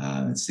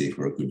and see if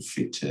we're a good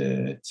fit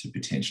to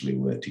potentially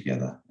work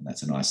together. And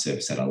that's a nice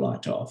service that I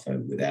like to offer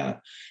without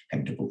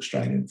having to book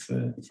straight in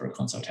for a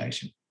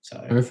consultation. So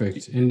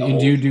perfect. And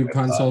do you do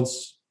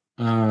consults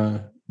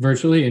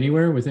virtually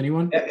anywhere with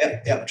anyone?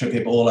 Yeah. Treat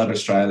people all over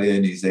Australia,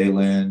 New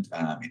Zealand,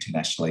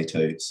 internationally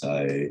too.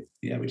 So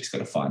yeah, we just got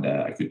to find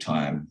a good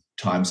time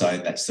time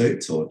zone that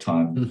suits, or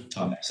time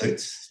that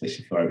suits,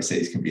 especially for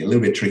overseas, can be a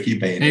little bit tricky.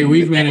 Being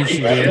we've managed to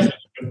do it.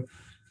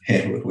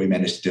 Yeah, we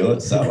managed to do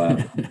it. So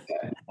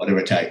whatever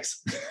it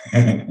takes.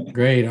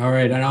 Great. All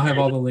right. And I'll have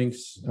all the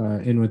links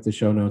in with the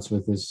show notes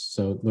with this.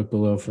 So look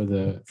below for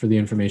the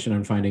information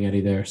on finding Eddie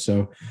there.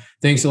 So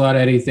thanks a lot,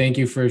 Eddie. Thank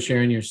you for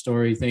sharing your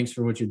story. Thanks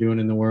for what you're doing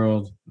in the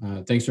world.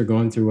 Thanks for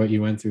going through what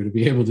you went through to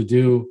be able to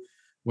do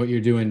what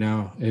you're doing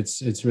now.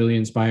 It's really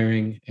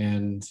inspiring,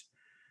 and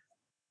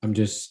I'm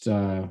just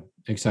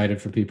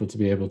excited for people to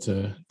be able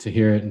to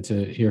hear it and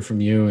to hear from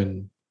you.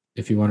 And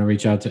if you want to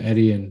reach out to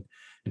Eddie and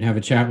have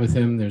a chat with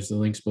him, there's the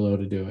links below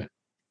to do it.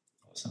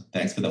 Awesome.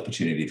 Thanks for the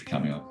opportunity for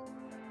coming on.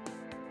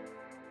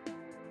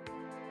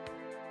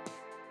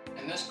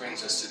 And this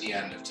brings us to the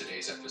end of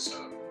today's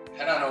episode.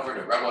 Head on over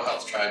to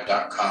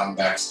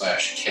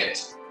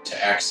rebelhealthtribe.com/kit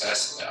to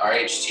access the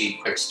RHT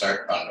Quick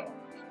Start Bundle,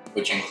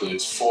 which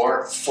includes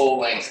 4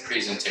 full-length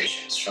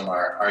presentations from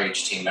our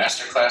RHT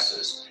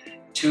masterclasses,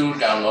 2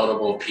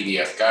 downloadable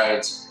PDF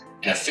guides,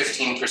 and a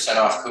 15%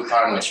 off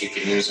coupon which you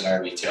can use in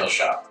our retail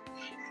shop.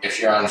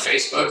 If you're on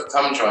Facebook,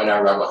 come join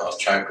our Rebel Health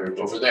Tribe group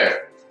over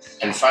there.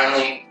 And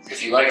finally,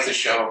 if you like the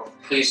show,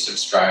 please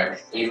subscribe,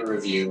 leave a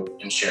review,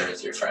 and share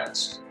with your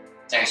friends.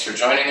 Thanks for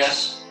joining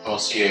us, and we'll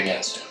see you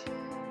again soon.